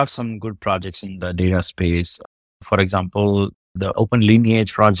there are some good projects in the data space. For example, the Open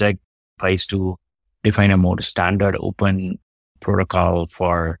Lineage project tries to define a more standard open protocol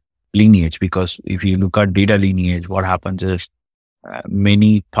for lineage, because if you look at data lineage, what happens is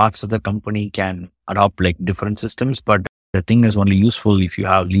many parts of the company can adopt like different systems, but the thing is only useful if you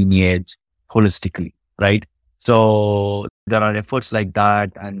have lineage holistically, right? So there are efforts like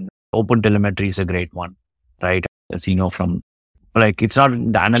that, and open telemetry is a great one, right? As you know, from like, it's not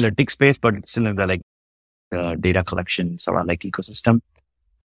in the analytics space, but it's still in the like the data collection sort of like ecosystem.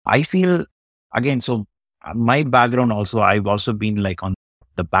 I feel again, so my background also, I've also been like on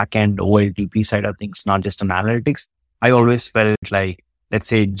the back end OLTP side of things, not just on analytics. I always felt like, let's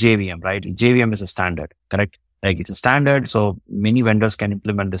say JVM, right? JVM is a standard, correct? Like it's a standard. So many vendors can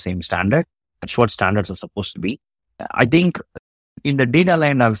implement the same standard. That's what standards are supposed to be. I think in the data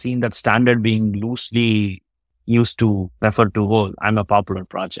line, I've seen that standard being loosely used to refer to, oh, I'm a popular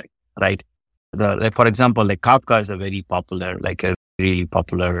project, right? Like, for example, like Kafka is a very popular, like a really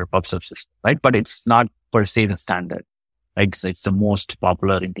popular PubSub system, right? But it's not per se the standard, right? So it's the most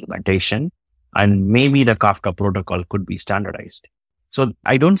popular implementation, and maybe the Kafka protocol could be standardized. So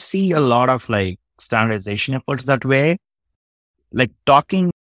I don't see a lot of like standardization efforts that way. Like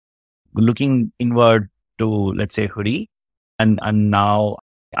looking inward to, let's say, Hoodie, and now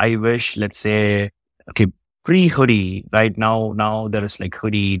I wish, let's say, okay, pre-Hoodie, right now there is like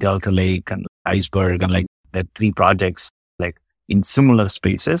Hoodie, Delta Lake, and Iceberg, and like the three projects like in similar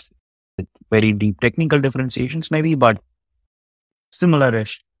spaces with very deep technical differentiations maybe, but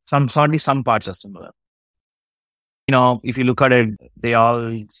similar-ish. Certainly some parts are similar. You know, if you look at it, they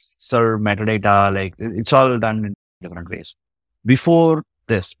all serve metadata, like it's all done in different ways. Before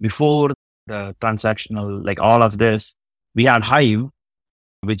the transactional, like all of this, we had Hive,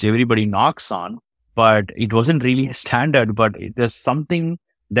 which everybody knocks on, but it wasn't really a standard, but there's something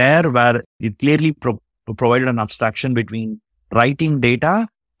there where it clearly provided an abstraction between writing data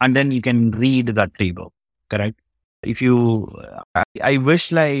and then you can read that table, correct? I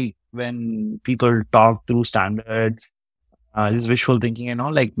wish like when people talk through standards, this visual thinking and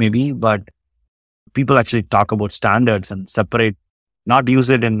all, like maybe, but people actually talk about standards and separate, not use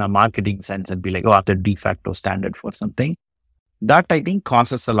it in a marketing sense and be like, oh, I have the de facto standard for something. That I think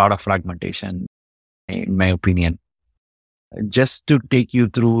causes a lot of fragmentation, in my opinion. Just to take you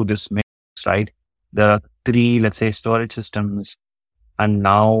through this mix, right? There are three, let's say, storage systems, and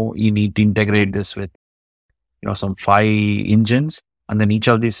now you need to integrate this with, some 5 engines, and then each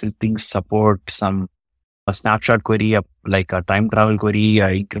of these things support a snapshot query, like a time travel query,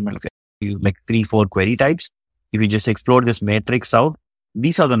 a incremental query, like 3-4 query types. If you just explore this matrix out,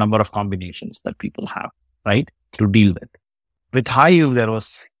 these are the number of combinations that people have, right, to deal with. With Hive, there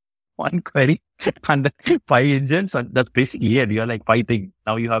was 1 query and 5 engines, and that's basically it. You're like 5 things.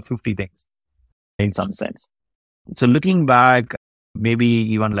 Now you have 50 things in some sense. So looking back, maybe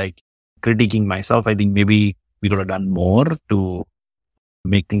even like critiquing myself, I think maybe we could have done more to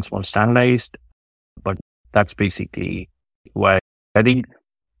make things more standardized. But that's basically why I think,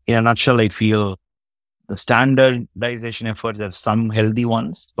 in a nutshell, I feel the standardization efforts, there's some healthy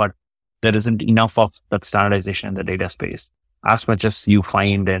ones, but there isn't enough of that standardization in the data space as much as you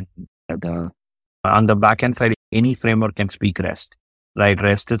find on the backend side. Any framework can speak REST, right?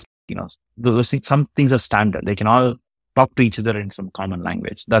 REST is, some things are standard. They can all talk to each other in some common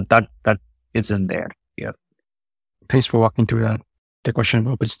language. That is in there. Yeah. Thanks for walking through the question of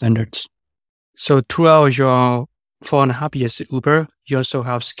open standards. So throughout your 4.5 years at Uber, you also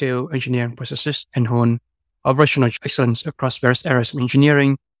have scaled engineering processes and honed operational excellence across various areas of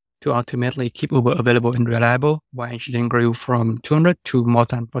engineering to ultimately keep Uber available and reliable while engineering grew from 200 to more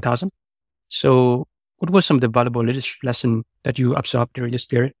than 4,000. So what were some of the valuable leadership lessons that you absorbed during this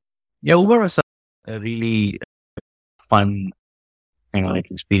period? Yeah, Uber was a really fun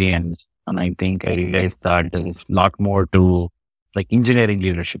experience. And I think I realized that there is a lot more to like engineering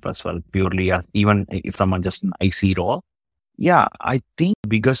leadership as well, purely as even from just an IC role. Yeah, I think the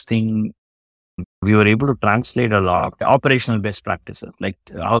biggest thing, we were able to translate a lot of operational best practices, like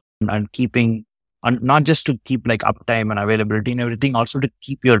and keeping, and not just to keep like uptime and availability and everything, also to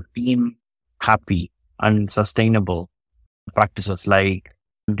keep your team happy and sustainable practices. Like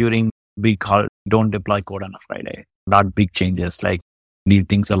during big call, don't deploy code on a Friday, not big changes, like leave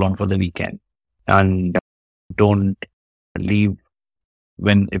things alone for the weekend, and don't leave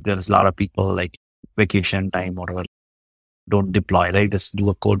if there's a lot of people like vacation time or whatever, don't deploy, right? Just do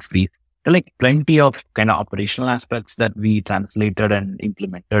a code freeze. There are like plenty of kind of operational aspects that we translated and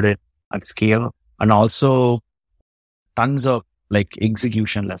implemented it at scale, and also tons of like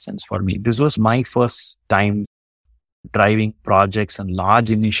execution lessons for me. This was my first time driving projects and large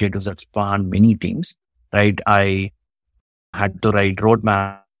initiatives that span many teams, right? I had to write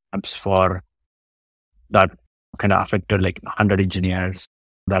roadmaps for that kind of affected like 100 engineers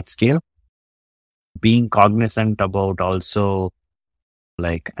that scale. Being cognizant about also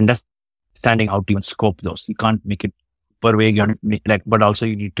like understanding how to even scope those. You can't make it per vague, like, but also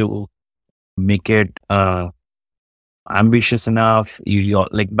you need to make it ambitious enough. You're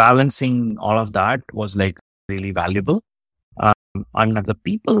like balancing all of that was like really valuable. And at the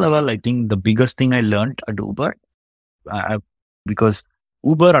people level, I think the biggest thing I learned at Uber, because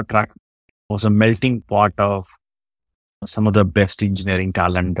Uber Attract was a melting pot of some of the best engineering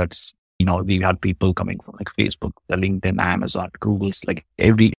talent that's, we had people coming from like Facebook, the LinkedIn, Amazon, Google's, like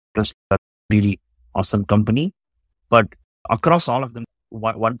every really awesome company. But across all of them,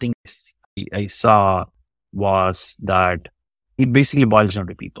 one thing I saw was that it basically boils down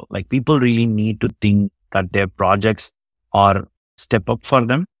to people. Like people really need to think that their projects are step up for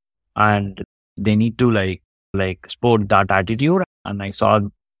them, and they need to like sport that attitude. And I saw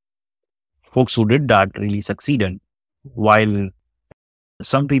folks who did that really succeeded, while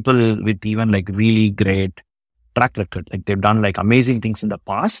some people with even like really great track record, like they've done like amazing things in the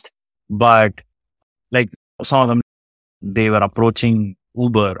past, but like some of them, they were approaching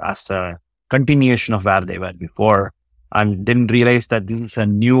Uber as a continuation of where they were before, and didn't realize that this is a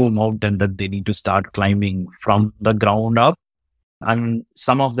new mountain that they need to start climbing from the ground up. And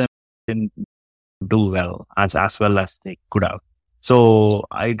some of them didn't do well as well as they could have. So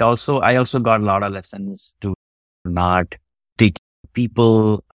I also got a lot of lessons to not take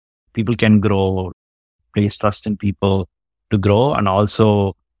people can grow, place trust in people to grow, and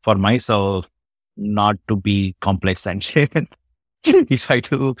also for myself not to be complacent. If I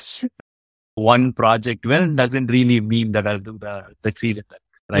do one project well, doesn't really mean that I'll do the succeed in that.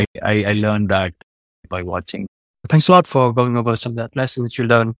 Right? I learned that by watching. Thanks a lot for going over some of that lessons you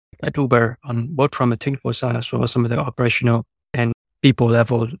learned at Uber on both from a technical side as well as some of the operational and people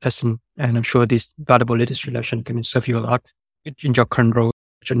level lesson. And I'm sure this valuable leadership lesson can serve you a lot in your current role,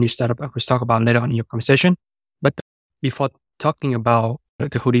 your new startup. We'll talk about later on in your conversation. But before talking about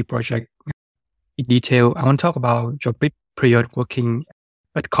the Hoodie project in detail, I want to talk about your big period working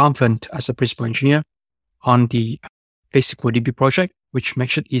at Confluent as a principal engineer on the KSQL DB project, which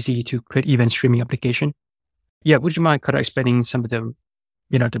makes it easy to create event streaming application. Yeah, would you mind kind of explaining some of the,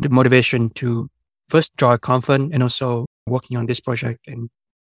 the motivation to first join Confluent and also working on this project and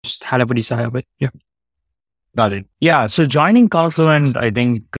just high level design of it? Yeah. Got it. Yeah. So joining Confluent, I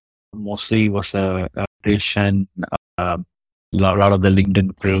think mostly was a creation. A lot of the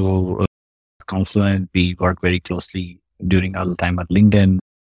LinkedIn crew, Confluent, we work very closely during our time at LinkedIn.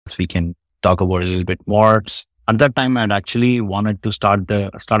 So we can talk about it a little bit more. At that time, I'd actually wanted to start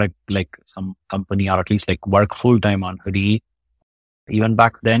like some company, or at least like work full time on Hoodie. Even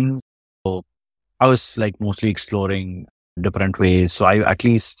back then, so I was like mostly exploring different ways. So at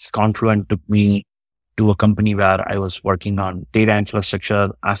least Confluent took me to a company where I was working on data infrastructure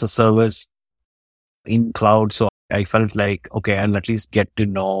as a service in cloud. So I felt like, okay, I'll at least get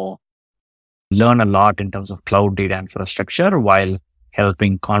to learn a lot in terms of cloud data infrastructure while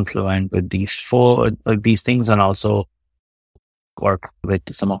helping Confluent with these things, and also work with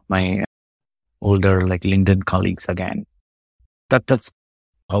some of my older like LinkedIn colleagues again. That's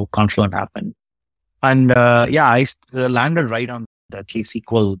how Confluent happened. And I landed right on the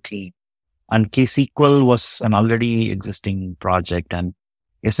KSQL team. And KSQL was an already existing project. And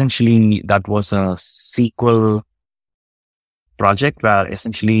essentially that was a SQL project where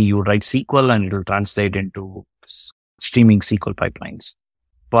essentially you write SQL and it will translate into streaming SQL pipelines.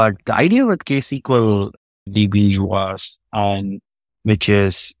 But the idea with KSQL DB was, which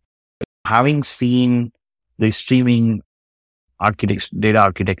is having seen the streaming data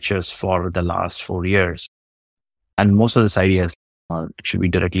architectures for the last 4 years. And most of these ideas should be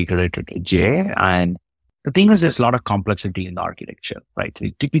directly credited to Jay. And the thing is, there's a lot of complexity in the architecture, right?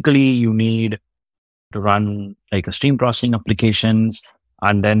 Typically, you need to run like a stream processing applications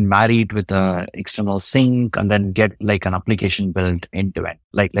and then marry it with an external sync and then get like an application built end to end.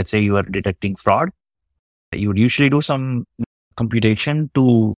 Like, let's say you are detecting fraud. You would usually do some computation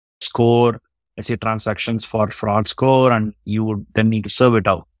to score, let's say, transactions for fraud score, and you would then need to serve it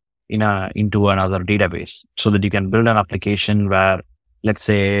out into another database so that you can build an application where, let's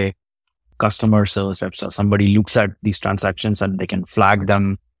say, customer service reps or somebody looks at these transactions and they can flag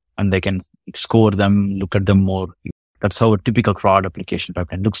them and they can score them, look at them more. That's how a typical fraud application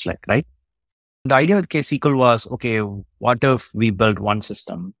pipeline looks like, right? The idea with KSQL was, okay, what if we build one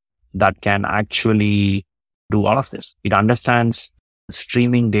system that can actually do all of this. It understands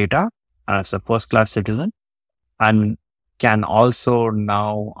streaming data as a first-class citizen and can also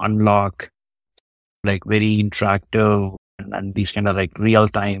now unlock like very interactive and these kind of like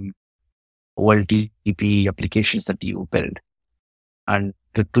real-time OLTP applications that you build. And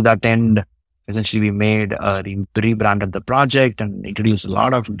to that end, essentially we rebranded the project and introduced a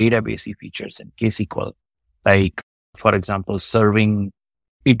lot of database features in KSQL. Like, for example, serving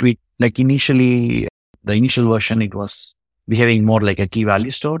it with like initially, the initial version, it was behaving more like a key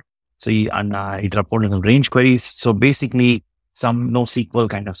value store. So it reported on range queries. So basically some NoSQL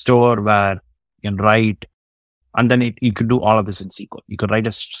kind of store where you can write, and then you could do all of this in SQL. You could write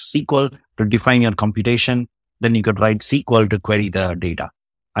a SQL to define your computation. Then you could write SQL to query the data.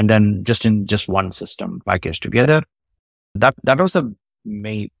 And then just one system packaged together. That was the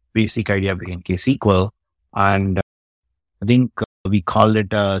main basic idea behind KSQL. And I think we called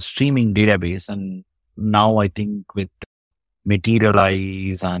it a streaming database. And now I think with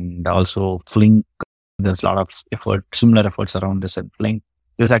Materialize and also Flink, there's a lot of similar efforts around this at Flink.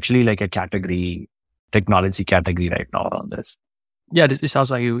 There's actually like a technology category right now around this. Yeah, this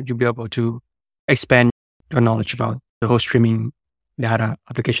sounds like you'll be able to expand your knowledge about the whole streaming data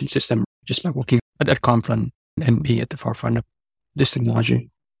application system just by working at Confluent and be at the forefront of this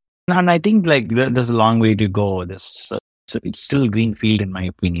technology. And I think like there's a long way to go. It's still greenfield in my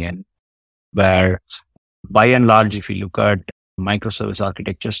opinion, where by and large, if you look at microservice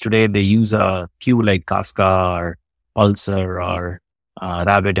architectures today, they use a queue like Kafka or Pulsar or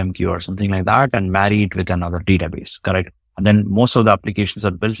RabbitMQ or something like that and marry it with another database, correct? And then most of the applications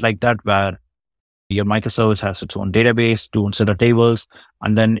are built like that, where your microservice has its own database, its own set of tables,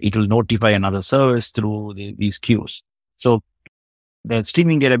 and then it will notify another service through these queues. So the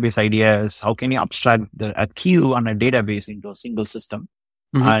streaming database idea is how can you abstract a queue and a database into a single system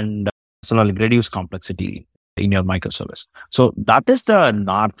and like reduce complexity in your microservice. So that is the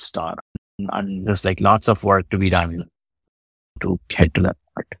North Star, and there's like lots of work to be done to get to that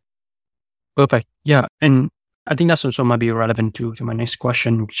part. Perfect. Yeah. And I think that's also might be relevant to my next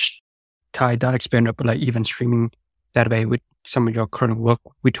question, which tie that expand up like even streaming that way with some of your current work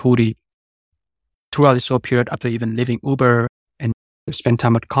with Hoodie throughout this whole period after even leaving Uber and spend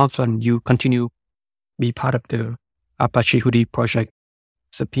time at Confluent, you continue be part of the Apache Hoodie project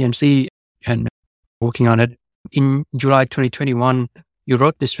as a PMC and working on it. In July 2021, you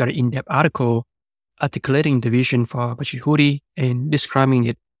wrote this very in-depth article articulating the vision for Apache Hoodie and describing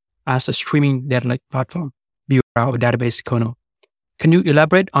it as a streaming data lake platform built around a database kernel. Can you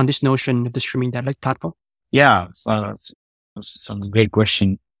elaborate on this notion of the streaming data lake platform? Yeah, so it's a great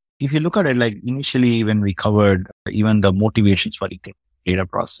question. If you look at it, like initially when we covered even the motivations for data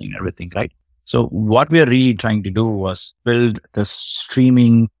processing and everything, right? So what we are really trying to do was build the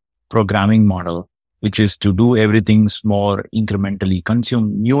streaming programming model, which is to do everything more incrementally,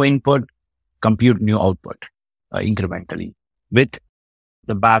 consume new input, compute new output incrementally with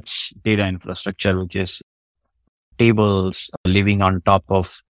the batch data infrastructure, which is tables living on top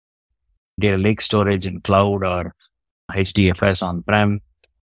of data lake storage in cloud or HDFS on-prem,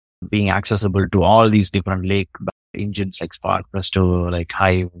 being accessible to all these different lake engines like Spark, Presto, like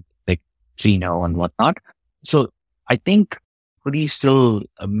Hive, like Trino and whatnot. So I think Hoodie still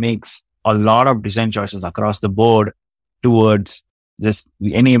makes a lot of design choices across the board towards just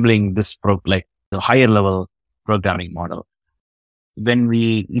enabling this like the higher level programming model. When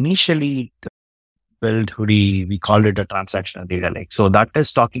we initially built Hoodie, we called it a transactional data lake. So that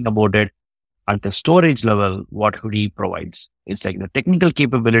is talking about it at the storage level, what Hoodie provides. It's like the technical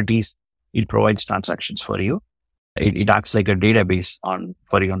capabilities, it provides transactions for you. It acts like a database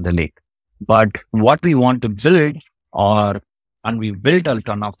for you on the lake. But what we want to build and we've built a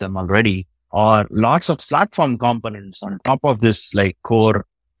ton of them already, are lots of platform components on top of this like core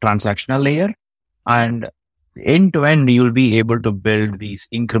transactional layer. And end to end, you'll be able to build these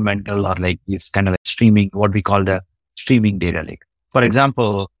incremental or like this kind of like streaming, what we call the streaming data lake. For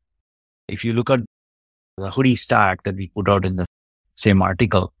example, if you look at the Hoodie stack that we put out in the same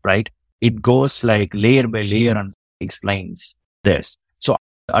article, right? It goes like layer by layer and explains this. So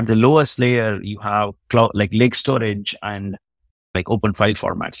at the lowest layer, you have cloud, like lake storage and like open file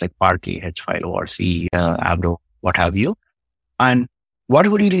formats like Parquet, H-File, ORC, Avro, what have you. And what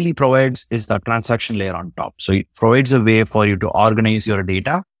Hoodie really provides is the transaction layer on top. So it provides a way for you to organize your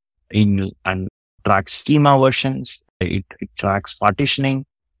data and tracks schema versions. It tracks partitioning.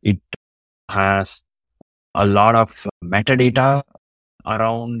 It has a lot of metadata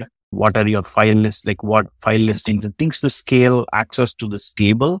around what are your file lists, like what file listings and things to scale access to this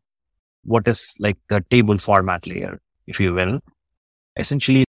table. What is like the table format layer, if you will.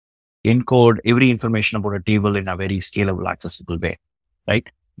 Essentially, encode every information about a table in a very scalable, accessible way, right?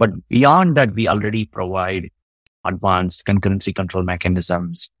 But beyond that, we already provide advanced concurrency control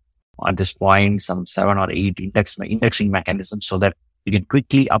mechanisms. At this point, some 7 or 8 indexing mechanisms so that you can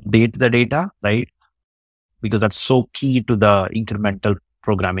quickly update the data, right? Because that's so key to the incremental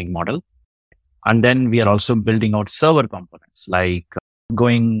programming model. And then we are also building out server components, like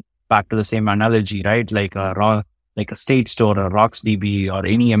going back to the same analogy, right? Like a state store, a RocksDB, or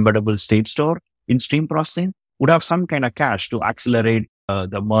any embeddable state store in stream processing would have some kind of cache to accelerate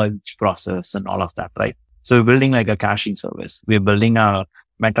the merge process and all of that, right? So we're building like a caching service. We're building a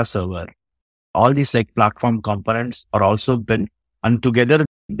meta server. All these like platform components are also built, and together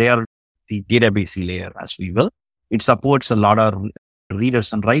they are the database layer, as we will. It supports a lot of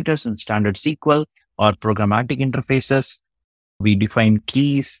readers and writers in standard SQL or programmatic interfaces. We define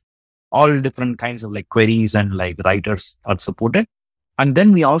keys, all different kinds of like queries and like writers are supported. And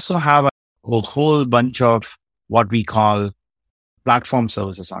then we also have a whole bunch of what we call platform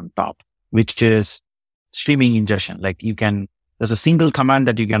services on top, which is streaming ingestion. Like there's a single command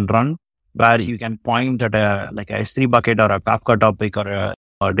that you can run where you can point at a S3 bucket or a Kafka topic or a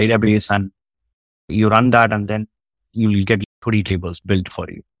database, and you run that, and then you will get query tables built for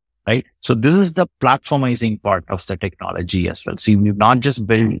you, right? So this is the platformizing part of the technology as well. So we've not just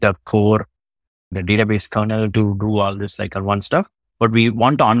built the core, the database kernel to do all this like one stuff, but we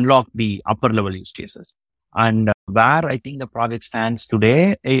want to unlock the upper level use cases. And where I think the project stands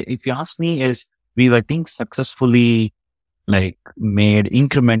today, if you ask me, is we've, I think, successfully like made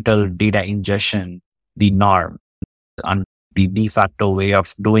incremental data ingestion the norm and the de facto way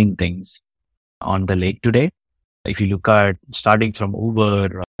of doing things on the lake today. If you look at starting from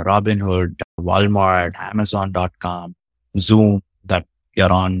Uber, Robinhood, Walmart, Amazon.com, Zoom that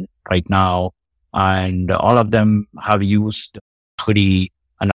you're on right now, and all of them have used Hoodie,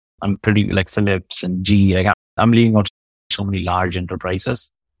 and I'm pretty like Philips and GE. Like I'm leading out so many large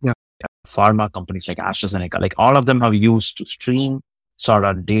enterprises. Yeah. Pharma companies like AstraZeneca, like all of them have used to stream sort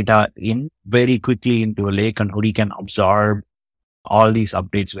of data in very quickly into a lake, and Hoodie can absorb all these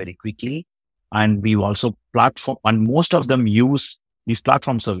updates very quickly. And we've also and most of them use these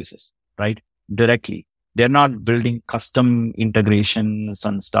platform services, right? Directly. They're not building custom integrations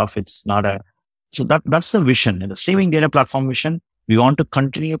and stuff. So that's the vision. In the streaming data platform vision, we want to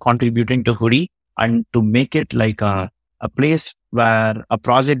continue contributing to Hoodie and to make it like a place where a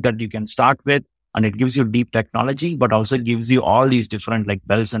project that you can start with, and it gives you deep technology, but also gives you all these different like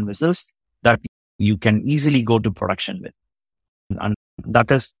bells and whistles that you can easily go to production with. And that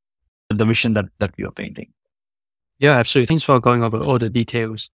is the vision that we are painting. Yeah, absolutely. Thanks for going over all the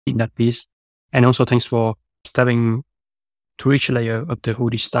details in that piece. And also thanks for stepping through each layer of the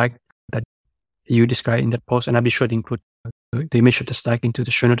Hoodie stack that you described in that post. And I'll be sure to include the image of the stack into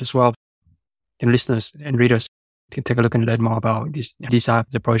the show notes as well. And listeners and readers can take a look and learn more about this design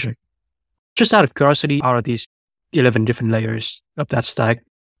of the project. Just out of curiosity, out of these 11 different layers of that stack,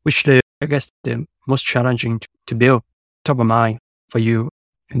 which I guess the most challenging to build, top of mind for you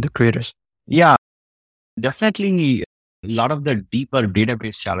and the creators? Yeah, definitely. A lot of the deeper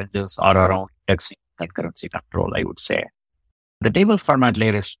database challenges are around indexing and concurrency control, I would say. The table format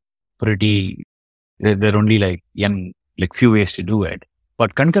layer is there are only like few ways to do it.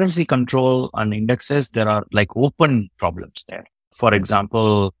 But concurrency control and indexes, there are like open problems there. For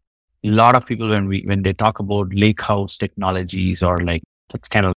example, a lot of people, when they talk about Lakehouse technologies, or like that's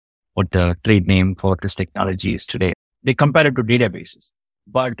kind of what the trade name for this technology is today, they compare it to databases.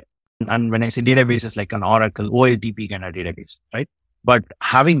 And when I say databases, like an Oracle, OLTP kind of database, right? But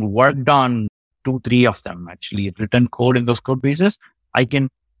having worked on 2-3 of them, actually written code in those code bases, I can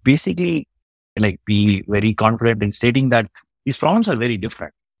basically like be very confident in stating that these problems are very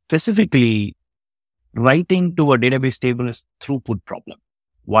different. Specifically, writing to a database table is a throughput problem,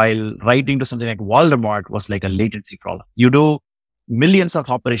 while writing to something like Voldemort was like a latency problem. You do millions of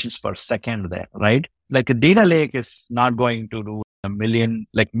operations per second there, right? Like a data lake is not going to do a million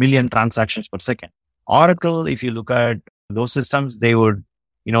transactions per second. Oracle, if you look at those systems, they would,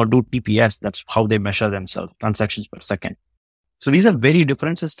 do TPS. That's how they measure themselves, transactions per second. So these are very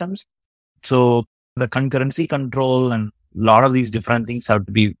different systems. So the concurrency control and a lot of these different things have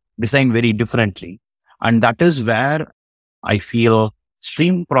to be designed very differently. And that is where I feel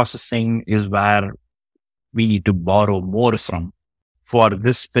stream processing is where we need to borrow more from for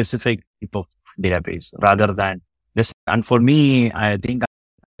this specific type of database rather than this. And for me, I think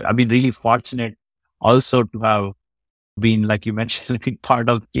I've been really fortunate also to have been, like you mentioned, a big part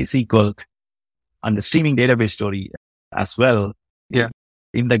of KSQL and the streaming database story as well. Yeah.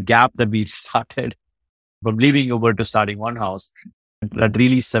 In the gap that we started from leaving Uber to starting OneHouse, that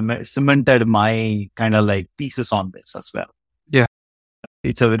really cemented my kind of like thesis on this as well. Yeah.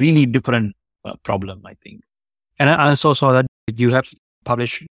 It's a really different problem, I think. And I also saw that you have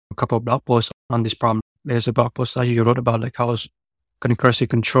published a couple of blog posts on this problem. There's a blog post that you wrote about Lakehouse concurrency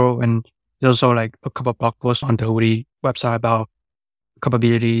control, and there's also like a couple of blog posts on the Hoodie website about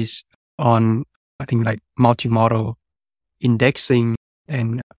capabilities on, I think, like multi-model indexing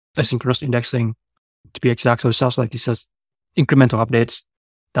and asynchronous indexing, to be exact. So it sounds like this is incremental updates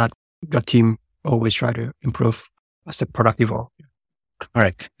that your team always try to improve as the product evolves.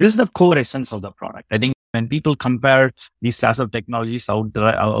 Correct. This is the core essence of the product. I think when people compare these class of technologies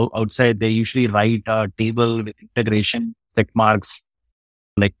outside, they usually write a table with integration, check marks,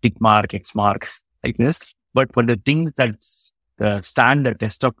 like tick mark, X marks, like this. But for the things that stand the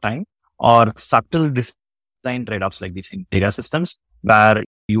test of time or subtle design trade-offs like these in data systems, where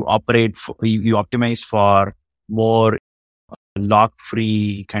you optimize for more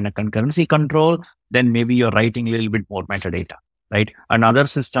lock-free kind of concurrency control, then maybe you're writing a little bit more metadata, right? Another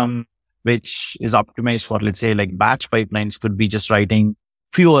system which is optimized for, let's say, like batch pipelines could be just writing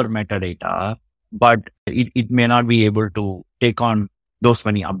fewer metadata, but it may not be able to take on those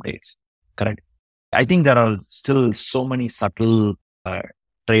many updates, correct? I think there are still so many subtle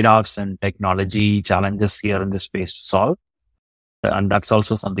trade-offs and technology challenges here in this space to solve. And that's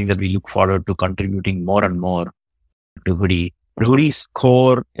also something that we look forward to contributing more and more to Hoodie. Hoodie's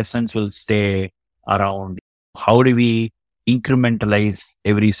core essence will stay around how do we incrementalize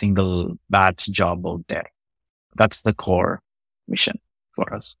every single batch job out there. That's the core mission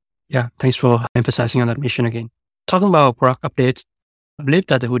for us. Yeah, thanks for emphasizing on that mission again. Talking about product updates, I believe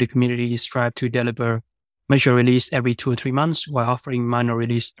that the Hoodie community strive to deliver major release every 2 or 3 months while offering minor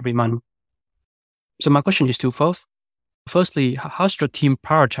release every month. So my question is twofold. Firstly, how should your team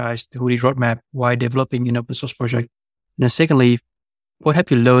prioritize the Hoodie roadmap while developing an open source project? And then secondly, what have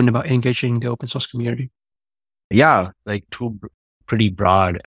you learned about engaging the open source community? Yeah, like two pretty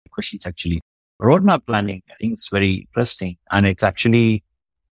broad questions actually. Roadmap planning, I think it's very interesting, and it's actually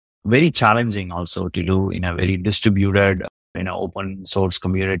very challenging also to do in a very distributed, open source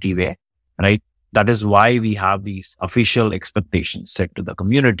community way, right? That is why we have these official expectations set to the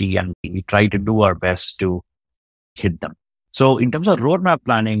community, and we try to do our best to hit them. So in terms of roadmap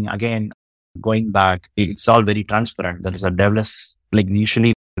planning, again, going back, it's all very transparent. There is a dev list, like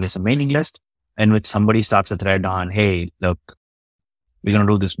usually there's a mailing list in which somebody starts a thread on, hey, look, we're going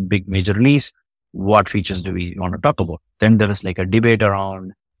to do this big major release. What features do we want to talk about? Then there is like a debate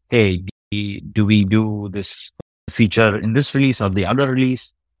around, hey, do we do this feature in this release or the other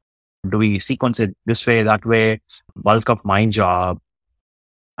release? Do we sequence it this way, that way? Bulk of my job,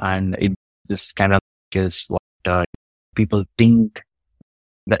 and it just kind of is what people think,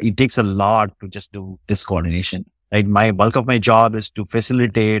 that it takes a lot to just do this coordination. Right? My bulk of my job is to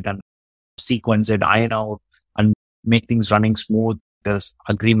facilitate and sequence it, iron out, and make things running smooth. There's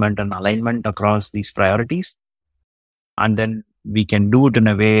agreement and alignment across these priorities. And then we can do it in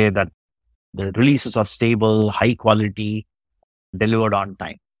a way that the releases are stable, high quality, delivered on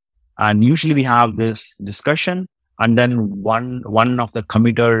time. And usually we have this discussion, and then one of the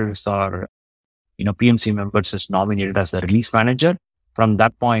committers or, PMC members is nominated as the release manager. From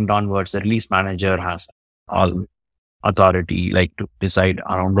that point onwards, the release manager has all authority, like to decide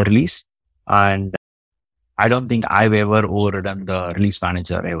around the release. And I don't think I've ever overridden the release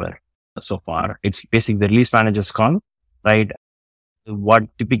manager ever so far. It's basically the release manager's call, right? What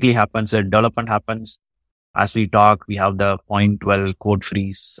typically happens, development happens. As we talk, we have the 0.12 code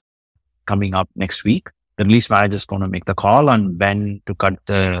freeze coming up next week. The release manager is going to make the call on when to cut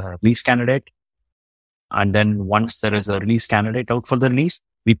the release candidate. And then once there is a release candidate out for the release,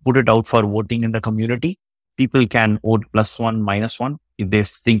 we put it out for voting in the community. People can vote +1, -1. If they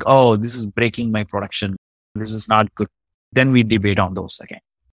think, oh, this is breaking my production, this is not good, then we debate on those again.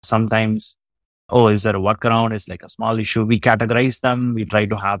 Sometimes, oh, is there a workaround? It's like a small issue. We categorize them. We try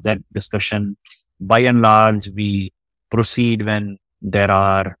to have that discussion. By and large, we proceed when there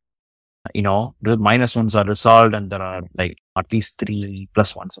are, the -1s are resolved and there are like at least 3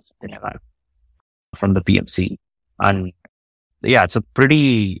 +1s or something like that from the PMC. And yeah, it's a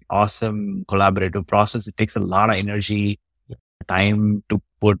pretty awesome collaborative process. It takes a lot of energy, time to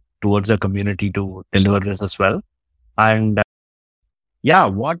put towards the community to deliver this as well. And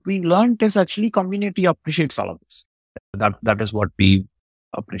what we learned is actually community appreciates all of this. That is what we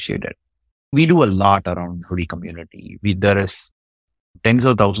appreciated. We do a lot around Hoodie community. There is tens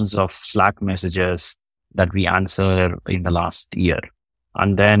of thousands of Slack messages that we answer in the last year.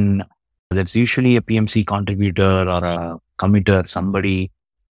 And then there's usually a PMC contributor or a committer, somebody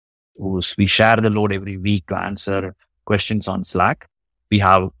we share the load every week to answer questions on Slack. We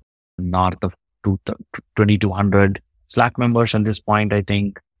have north of 2,200 Slack members at this point, I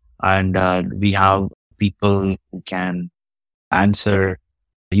think. And we have people who can answer,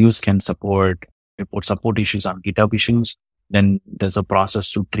 can report support issues on GitHub issues. Then there's a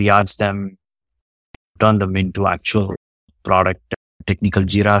process to triage them, turn them into actual product technical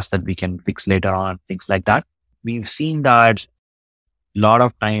JIRAs that we can fix later on, things like that. We've seen that a lot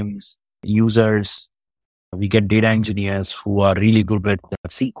of times we get data engineers who are really good with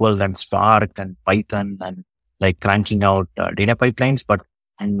SQL and Spark and Python and like cranking out data pipelines, but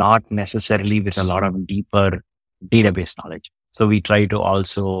not necessarily with a lot of deeper database knowledge. So we try to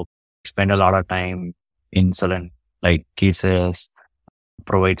also spend a lot of time in certain like cases,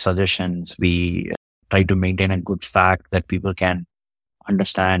 provide suggestions. We try to maintain a good fact that people can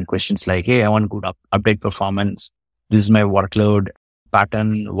understand questions like, hey, I want good update performance. This is my workload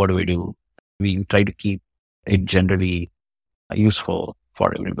pattern. What do we do? We try to keep it generally useful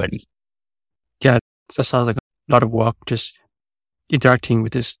for everybody. Yeah, that sounds like a lot of work, just interacting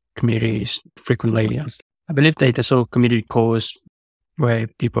with these communities frequently. I believe that there's also community calls where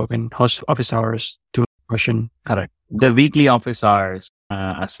people can host office hours to question. Correct. The weekly office hours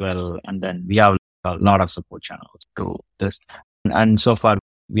as well. And then we have a lot of support channels to this. And so far,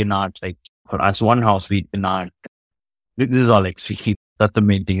 we're not like, for us, one house, we're not, this is all like, that's the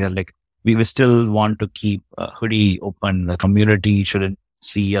main thing. That like, we still want to keep Hoodie open. The community shouldn't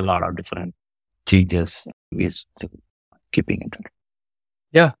see a lot of different changes. We're still keeping it.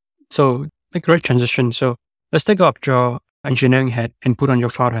 Yeah. So a great transition. So let's take up your engineering hat and put on your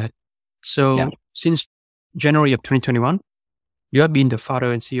founder hat. So since January of 2021, you have been the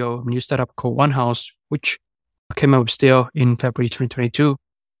founder and CEO of a new startup called OneHouse, which came out still in February 2022.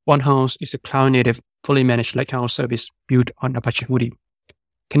 OneHouse is a cloud-native, fully managed Lakehouse service built on Apache Hoodie.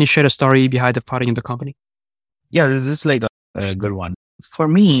 Can you share the story behind the founding of the company? Yeah, this is like a good one. For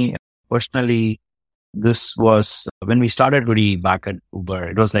me, personally, this was when we started Hoodie back at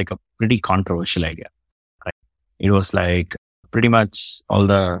Uber, it was like a pretty controversial idea. Right? It was like pretty much all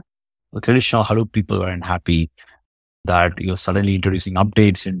the traditional Hadoop people weren't happy that you're suddenly introducing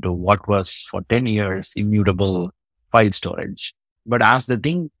updates into what was for 10 years immutable file storage. But as the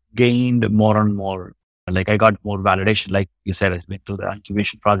thing gained more and more, like I got more validation, like you said, I went through the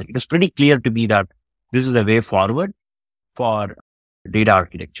incubation project. It was pretty clear to me that this is the way forward for data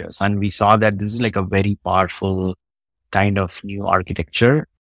architectures. And we saw that this is like a very powerful kind of new architecture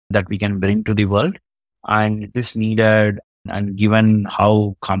that we can bring to the world. And this needed, and given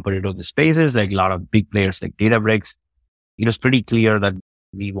how competitive the space is, like a lot of big players like Databricks, it was pretty clear that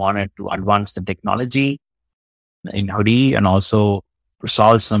we wanted to advance the technology in Hoodie and also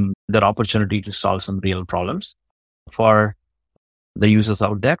to their opportunity to solve some real problems for the users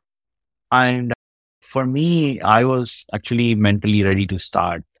out there. And for me, I was actually mentally ready to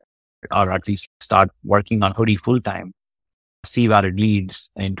start, or at least start working on Hoodie full time, see where it leads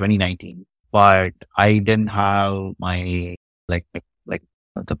in 2019. But I didn't have my like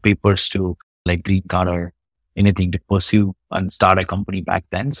the papers to like green card or anything to pursue and start a company back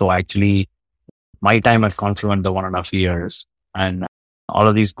then. So actually, my time at Confluent, the 1.5 years, and all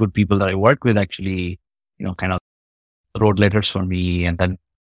of these good people that I work with actually, kind of wrote letters for me and then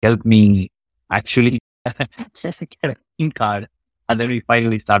helped me actually get a green card. And then we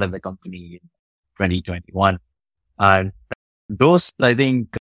finally started the company in 2021. And those, I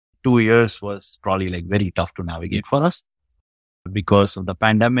think, 2 years was probably like very tough to navigate for us because of the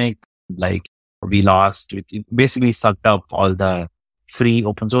pandemic. Like we lost, it basically sucked up all the free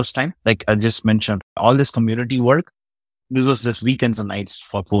open source time. Like I just mentioned, all this community work, this was just weekends and nights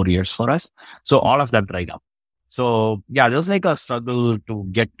for 4 years for us. So all of that dried up. So yeah, there was like a struggle to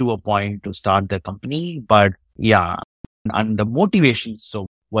get to a point to start the company. But yeah, and the motivation, so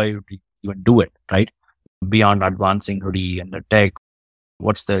why would we even do it, right? Beyond advancing Hoodie and the tech,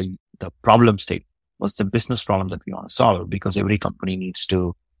 what's the problem state? What's the business problem that we want to solve? Because every company needs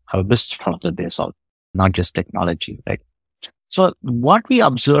to have a business problem that they solve, not just technology, right? So what we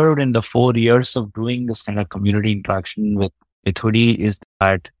observed in the 4 years of doing this kind of community interaction with Hoodie is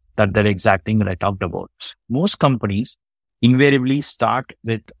that exact thing that I talked about. Most companies invariably start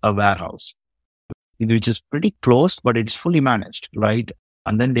with a warehouse, which is pretty close, but it's fully managed, right?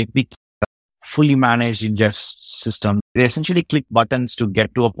 And then they pick fully managed ingest system. They essentially click buttons to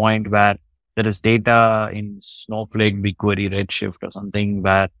get to a point where there is data in Snowflake, BigQuery, Redshift or something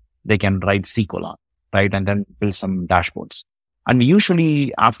where they can write SQL on, right? And then build some dashboards. And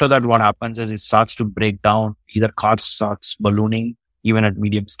usually after that, what happens is it starts to break down. Either cost starts ballooning, even at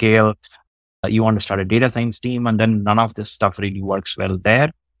medium scale. You want to start a data science team, and then none of this stuff really works well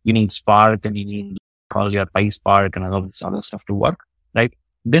there. You need Spark and you need all your PySpark and all of this other stuff to work. right?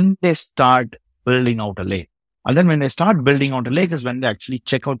 Then they start building out a lake. And then when they start building out a lake is when they actually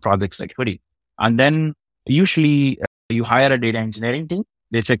check out projects like Hoodie. And then usually you hire a data engineering team.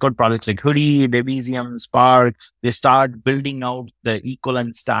 They check out projects like Hoodie, Debezium, Spark. They start building out the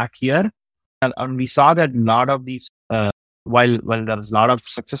equivalent stack here. And we saw that a lot of these, while there's a lot of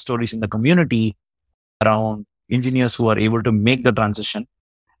success stories in the community around engineers who are able to make the transition,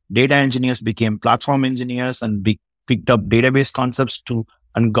 data engineers became platform engineers and picked up database concepts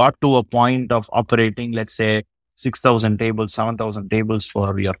and got to a point of operating, let's say, 6,000 tables, 7,000 tables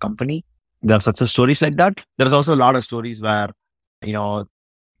for your company. There are success stories like that. There's also a lot of stories where,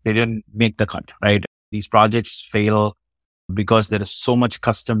 they didn't make the cut, right? These projects fail because there is so much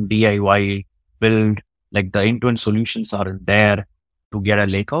custom DIY build, like the end-to-end solutions are there to get a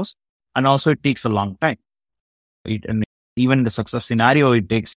lakehouse. And also it takes a long time. And even the success scenario, it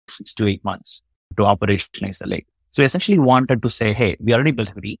takes 6 to 8 months to operationalize the lake. So we essentially wanted to say, hey, we already built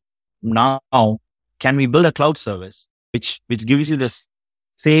Hoodie. Now, can we build a cloud service, which gives you this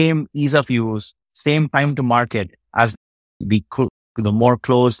same ease of use, same time to market as the more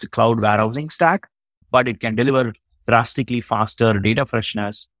closed cloud warehousing stack, but it can deliver drastically faster data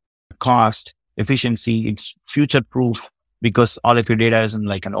freshness, cost, efficiency. It's future proof because all of your data is in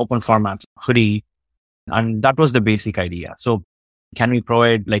like an open format, Hoodie. And that was the basic idea. So can we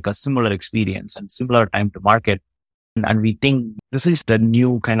provide like a similar experience and similar time to market? And we think this is the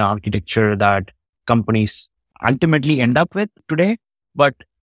new kind of architecture that companies ultimately end up with today. But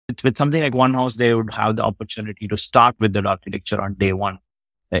with something like OneHouse, they would have the opportunity to start with that architecture on day one,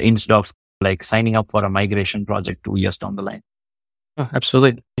 instead of like signing up for a migration project 2 years down the line. Oh,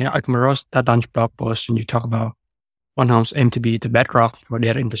 absolutely. Yeah, I come across that launch blog post and you talk about OneHouse aim to be the bedrock for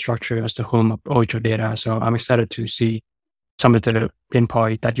data infrastructure as the home of all your data. So I'm excited to see some of the pain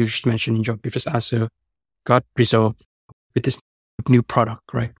point that you just mentioned in your previous answer got resolved with this new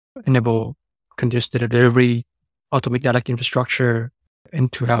product, right? Enable continuous data delivery, automate data infrastructure,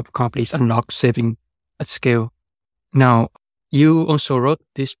 and to help companies unlock saving at scale. Now, you also wrote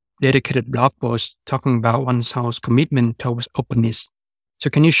this dedicated blog post talking about OneHouse commitment towards openness. So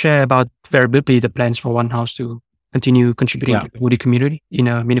can you share about very briefly the plans for OneHouse to continue contributing to the Hoodie community in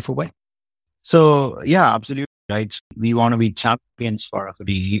a meaningful way? So yeah, absolutely right. We want to be champions for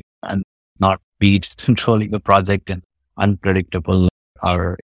Hoodie and not be controlling the project in unpredictable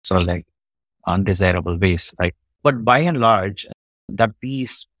or sort of like undesirable ways, right? But by and large, that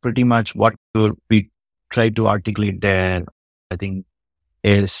piece pretty much what we try to articulate there, I think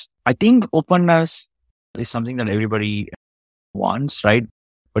openness is something that everybody wants, right?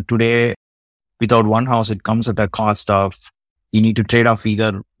 But today, without OneHouse, it comes at a cost of you need to trade off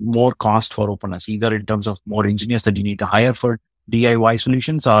either more cost for openness, either in terms of more engineers that you need to hire for DIY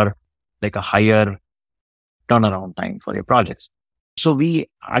solutions or like a higher turnaround time for your projects. So we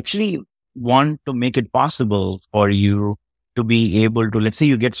actually want to make it possible for you to be able to, let's say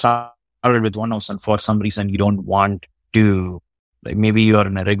you get started with OneHouse and for some reason you don't want to, like maybe you're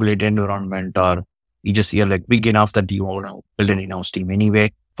in a regulated environment or you're like big enough that you want to build an in-house team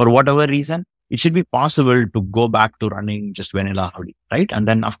anyway. For whatever reason, it should be possible to go back to running just vanilla Hoodie, right? And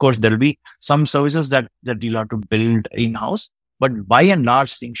then of course there'll be some services that you'll have to build in-house, but by and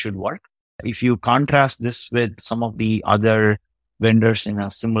large things should work. If you contrast this with some of the other vendors in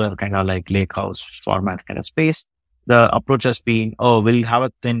a similar kind of like Lakehouse format kind of space, the approach has been, we'll have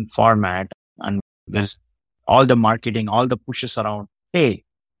a thin format and there's all the marketing, all the pushes around, hey,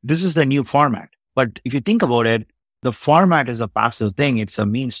 this is the new format. But if you think about it, the format is a passive thing. It's a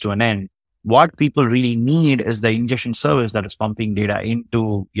means to an end. What people really need is the ingestion service that is pumping data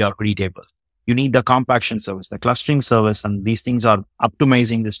into your Hoodie tables. You need the compaction service, the clustering service, and these things are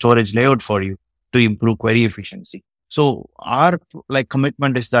optimizing the storage layout for you to improve query efficiency. So our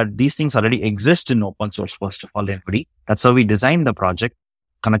commitment is that these things already exist in open source, first of all, in Hoodie. That's how we designed the project,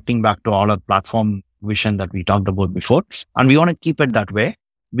 connecting back to all our platform vision that we talked about before. And we want to keep it that way.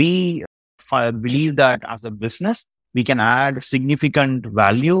 We believe that as a business, we can add significant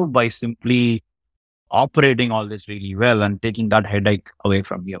value by simply operating all this really well and taking that headache away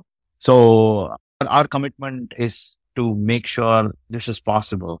from you. So our commitment is to make sure this is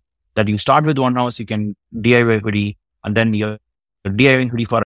possible, that you start with OneHouse, you can DIY Hoodie, and then you're DIYing Hoodie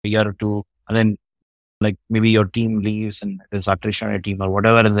for a year or two, and then like maybe your team leaves and there's attrition on your team or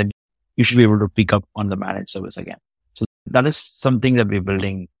whatever, and then you should be able to pick up on the managed service again. So that is something that we're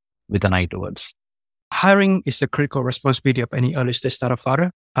building with an eye towards. Hiring is a critical responsibility of any early stage startup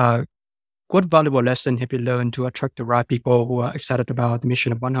founder. What valuable lesson have you learned to attract the right people who are excited about the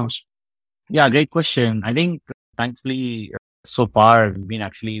mission of OneHouse? Yeah, great question. I think thankfully so far we've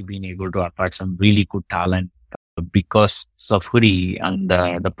been able to attract some really good talent because of Huri and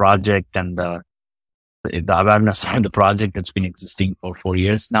the project and the awareness around the project that's been existing for 4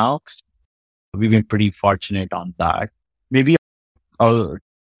 years now. We've been pretty fortunate on that. Maybe I'll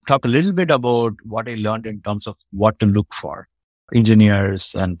talk a little bit about what I learned in terms of what to look for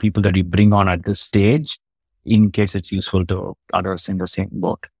engineers and people that you bring on at this stage in case it's useful to others in the same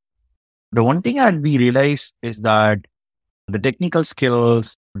boat. The one thing that we realized is that the technical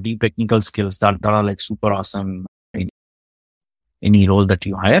skills, deep technical skills that are like super awesome in any role that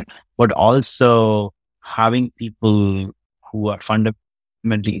you hire, but also having people who are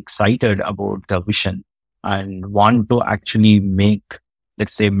fundamentally excited about the vision and want to actually make,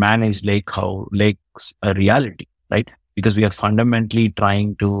 let's say, manage Lakes a reality, right? Because we are fundamentally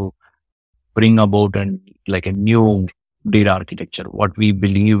trying to bring about a new data architecture, what we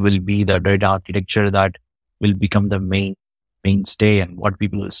believe will be the data architecture that will become the mainstay and what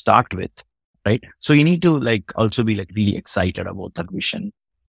people will start with, right? So you need to also be really excited about that vision,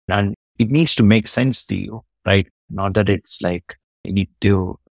 and it needs to make sense to you, right? Not that it's you need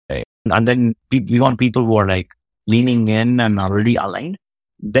to, and then we want people who are leaning in and already aligned.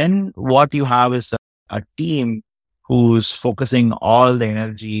 Then what you have is a team who's focusing all the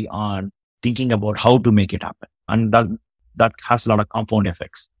energy on thinking about how to make it happen. And that has a lot of compound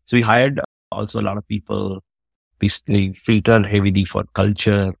effects. So we hired also a lot of people, basically filtered heavily for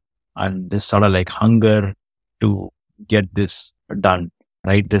culture and this sort of hunger to get this done,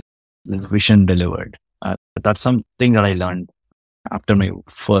 right? This vision delivered. That's something that I learned after my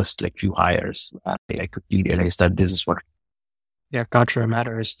first few hires. I quickly realized that this is what. Yeah, culture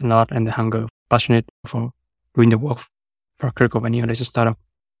matters a lot, and the hunger, passionate for doing the work for a critical when there's a startup.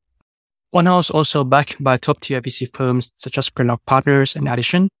 OneHouse also backed by top-tier VC firms such as Greenlock Partners and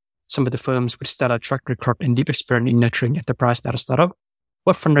Addition, some of the firms with stellar track record and deep experience in nurturing enterprise data startup.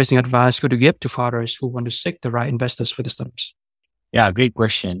 What fundraising advice could you give to founders who want to seek the right investors for the startups? Yeah, great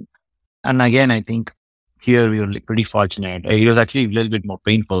question. And again, I think here we were pretty fortunate. It was actually a little bit more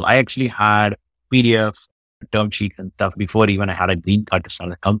painful. I actually had PDF term sheets and stuff before even I had a green card to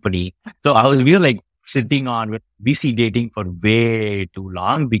start a company. So we were sitting on with VC dating for way too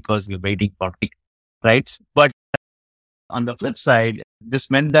long because we were waiting for it, right? But on the flip side, this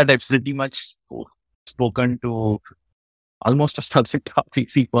meant that I've pretty much spoken to almost a subset of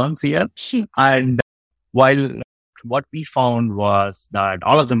VC firms here. And while what we found was that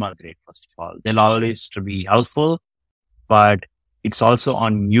all of them are great, first of all, they'll always be helpful, but it's also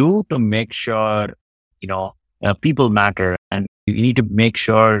on you to make sure, people matter, and you need to make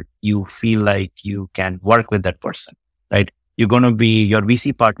sure you feel like you can work with that person, right? You're going to be your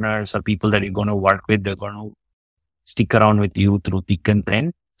VC partners or people that you're going to work with. They're going to stick around with you through thick and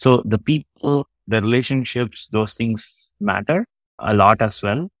thin. So the people, the relationships, those things matter a lot as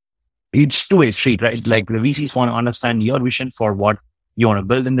well. It's two-way street, right? The VCs want to understand your vision for what you want to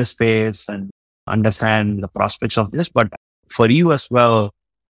build in this space and understand the prospects of this. But for you as well,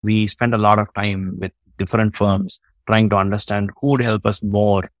 we spend a lot of time with different firms trying to understand who would help us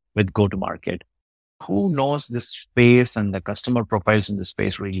more with go-to-market, who knows this space and the customer profiles in the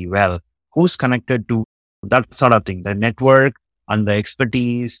space really well, who's connected to that sort of thing, the network and the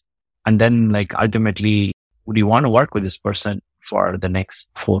expertise. And then ultimately, would you want to work with this person for the next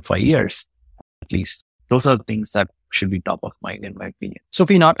 4 or 5 years, at least? Those are the things that should be top of mind, in my opinion. So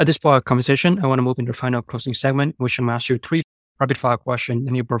Vinoth, at this point of conversation, I want to move into the final closing segment, which I'm going to ask you 3 rapid fire questions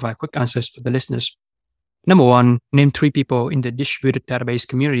and you provide quick answers for the listeners. Number 1, name 3 people in the distributed database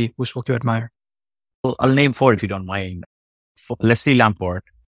community whose work you admire. Well, I'll name 4 if you don't mind. Leslie Lamport,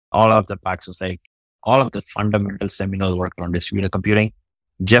 all of the Paxos, all of the fundamental seminal work on distributed computing.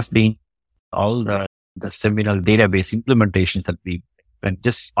 Jeff Dean, all the seminal database implementations that we've been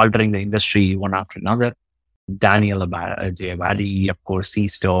just altering the industry one after another. Daniel Abadi, of course,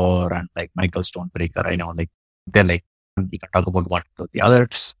 C-Store, and Michael Stonebreaker. I know they're we can talk about one of the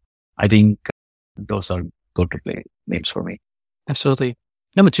others. I think those are go-to-play names for me. Absolutely.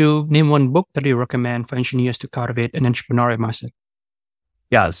 Number 2, name 1 book that you recommend for engineers to cultivate an entrepreneurial mindset.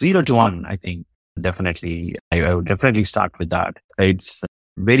 Yeah, 0 to 1, I think, definitely. I would definitely start with that. It's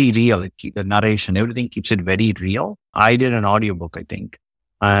very real. The narration, everything keeps it very real. I did an audiobook, I think,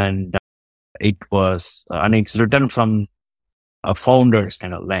 and it's written from a founder's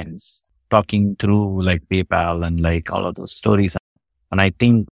kind of lens, talking through PayPal and all of those stories. And I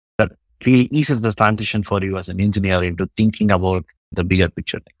think that really eases the transition for you as an engineer into thinking about the bigger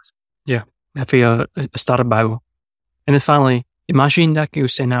picture things. Yeah, I feel a startup Bible. And then finally, imagine that you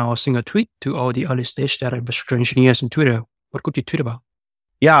send out a single tweet to all the early stage data infrastructure engineers on Twitter. What could you tweet about?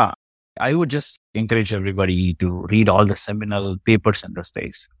 Yeah, I would just encourage everybody to read all the seminal papers in the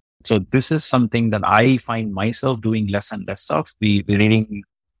space. So this is something that I find myself doing less and less of. We reading,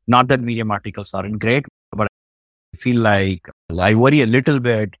 not that Medium articles aren't great, but I feel like I worry a little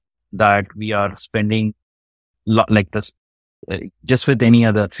bit that we are spending like this, just with any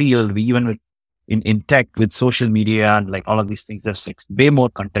other field, we even with in tech with social media and like all of these things, there's like way more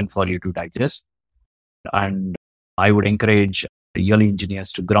content for you to digest. And I would encourage the early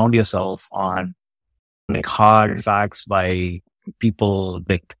engineers to ground yourself on like hard facts by people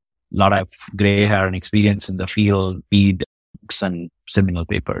with a lot of gray hair and experience in the field, read books and seminal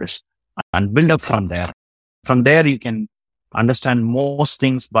papers, and build up from there. From there, you can understand most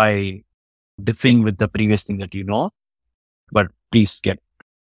things by differing with the previous thing that you know. But please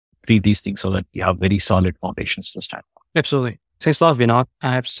read these things so that you have very solid foundations to stand on. Absolutely. Thanks a lot, Vinoth.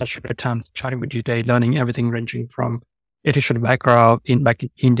 I have such a great time chatting with you today, learning everything ranging from educational background back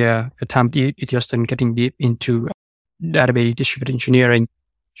in India, the time Ethiopian getting deep into database distributed engineering,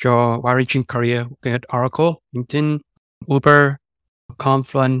 your wide-ranging career working at Oracle, LinkedIn, Uber,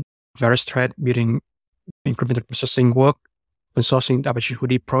 Confluent, various thread building incremental processing work, open sourcing the Apache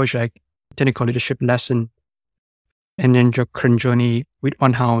Hudi project, technical leadership lesson, and then your current journey with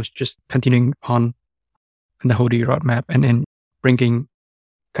OneHouse, just continuing on the Hudi roadmap and then bringing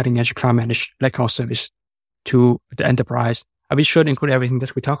cutting-edge cloud-managed Lakehouse service to the enterprise. I'll be sure to include everything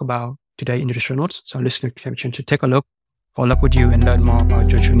that we talk about today in the show notes, so listeners can have a chance to take a look, follow up with you, and learn more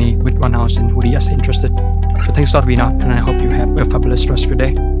about your journey with OneHouse and Hudi as interested. So thanks a lot, Vinoth, and I hope you have a fabulous rest of your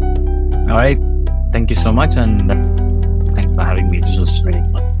day. All right. Thank you so much, and thanks for having me. This was really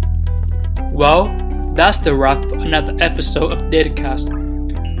fun. Well, that's the wrap for another episode of Datacast.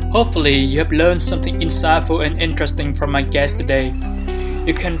 Hopefully, you have learned something insightful and interesting from my guest today.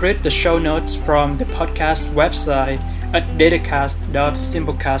 You can read the show notes from the podcast website at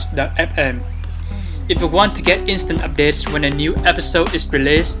datacast.simplecast.fm. If you want to get instant updates when a new episode is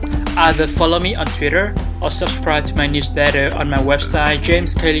released, either follow me on Twitter or subscribe to my newsletter on my website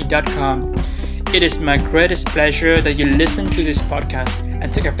jamescayley.com. It is my greatest pleasure that you listen to this podcast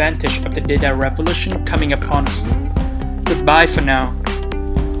and take advantage of the data revolution coming upon us. Goodbye for now.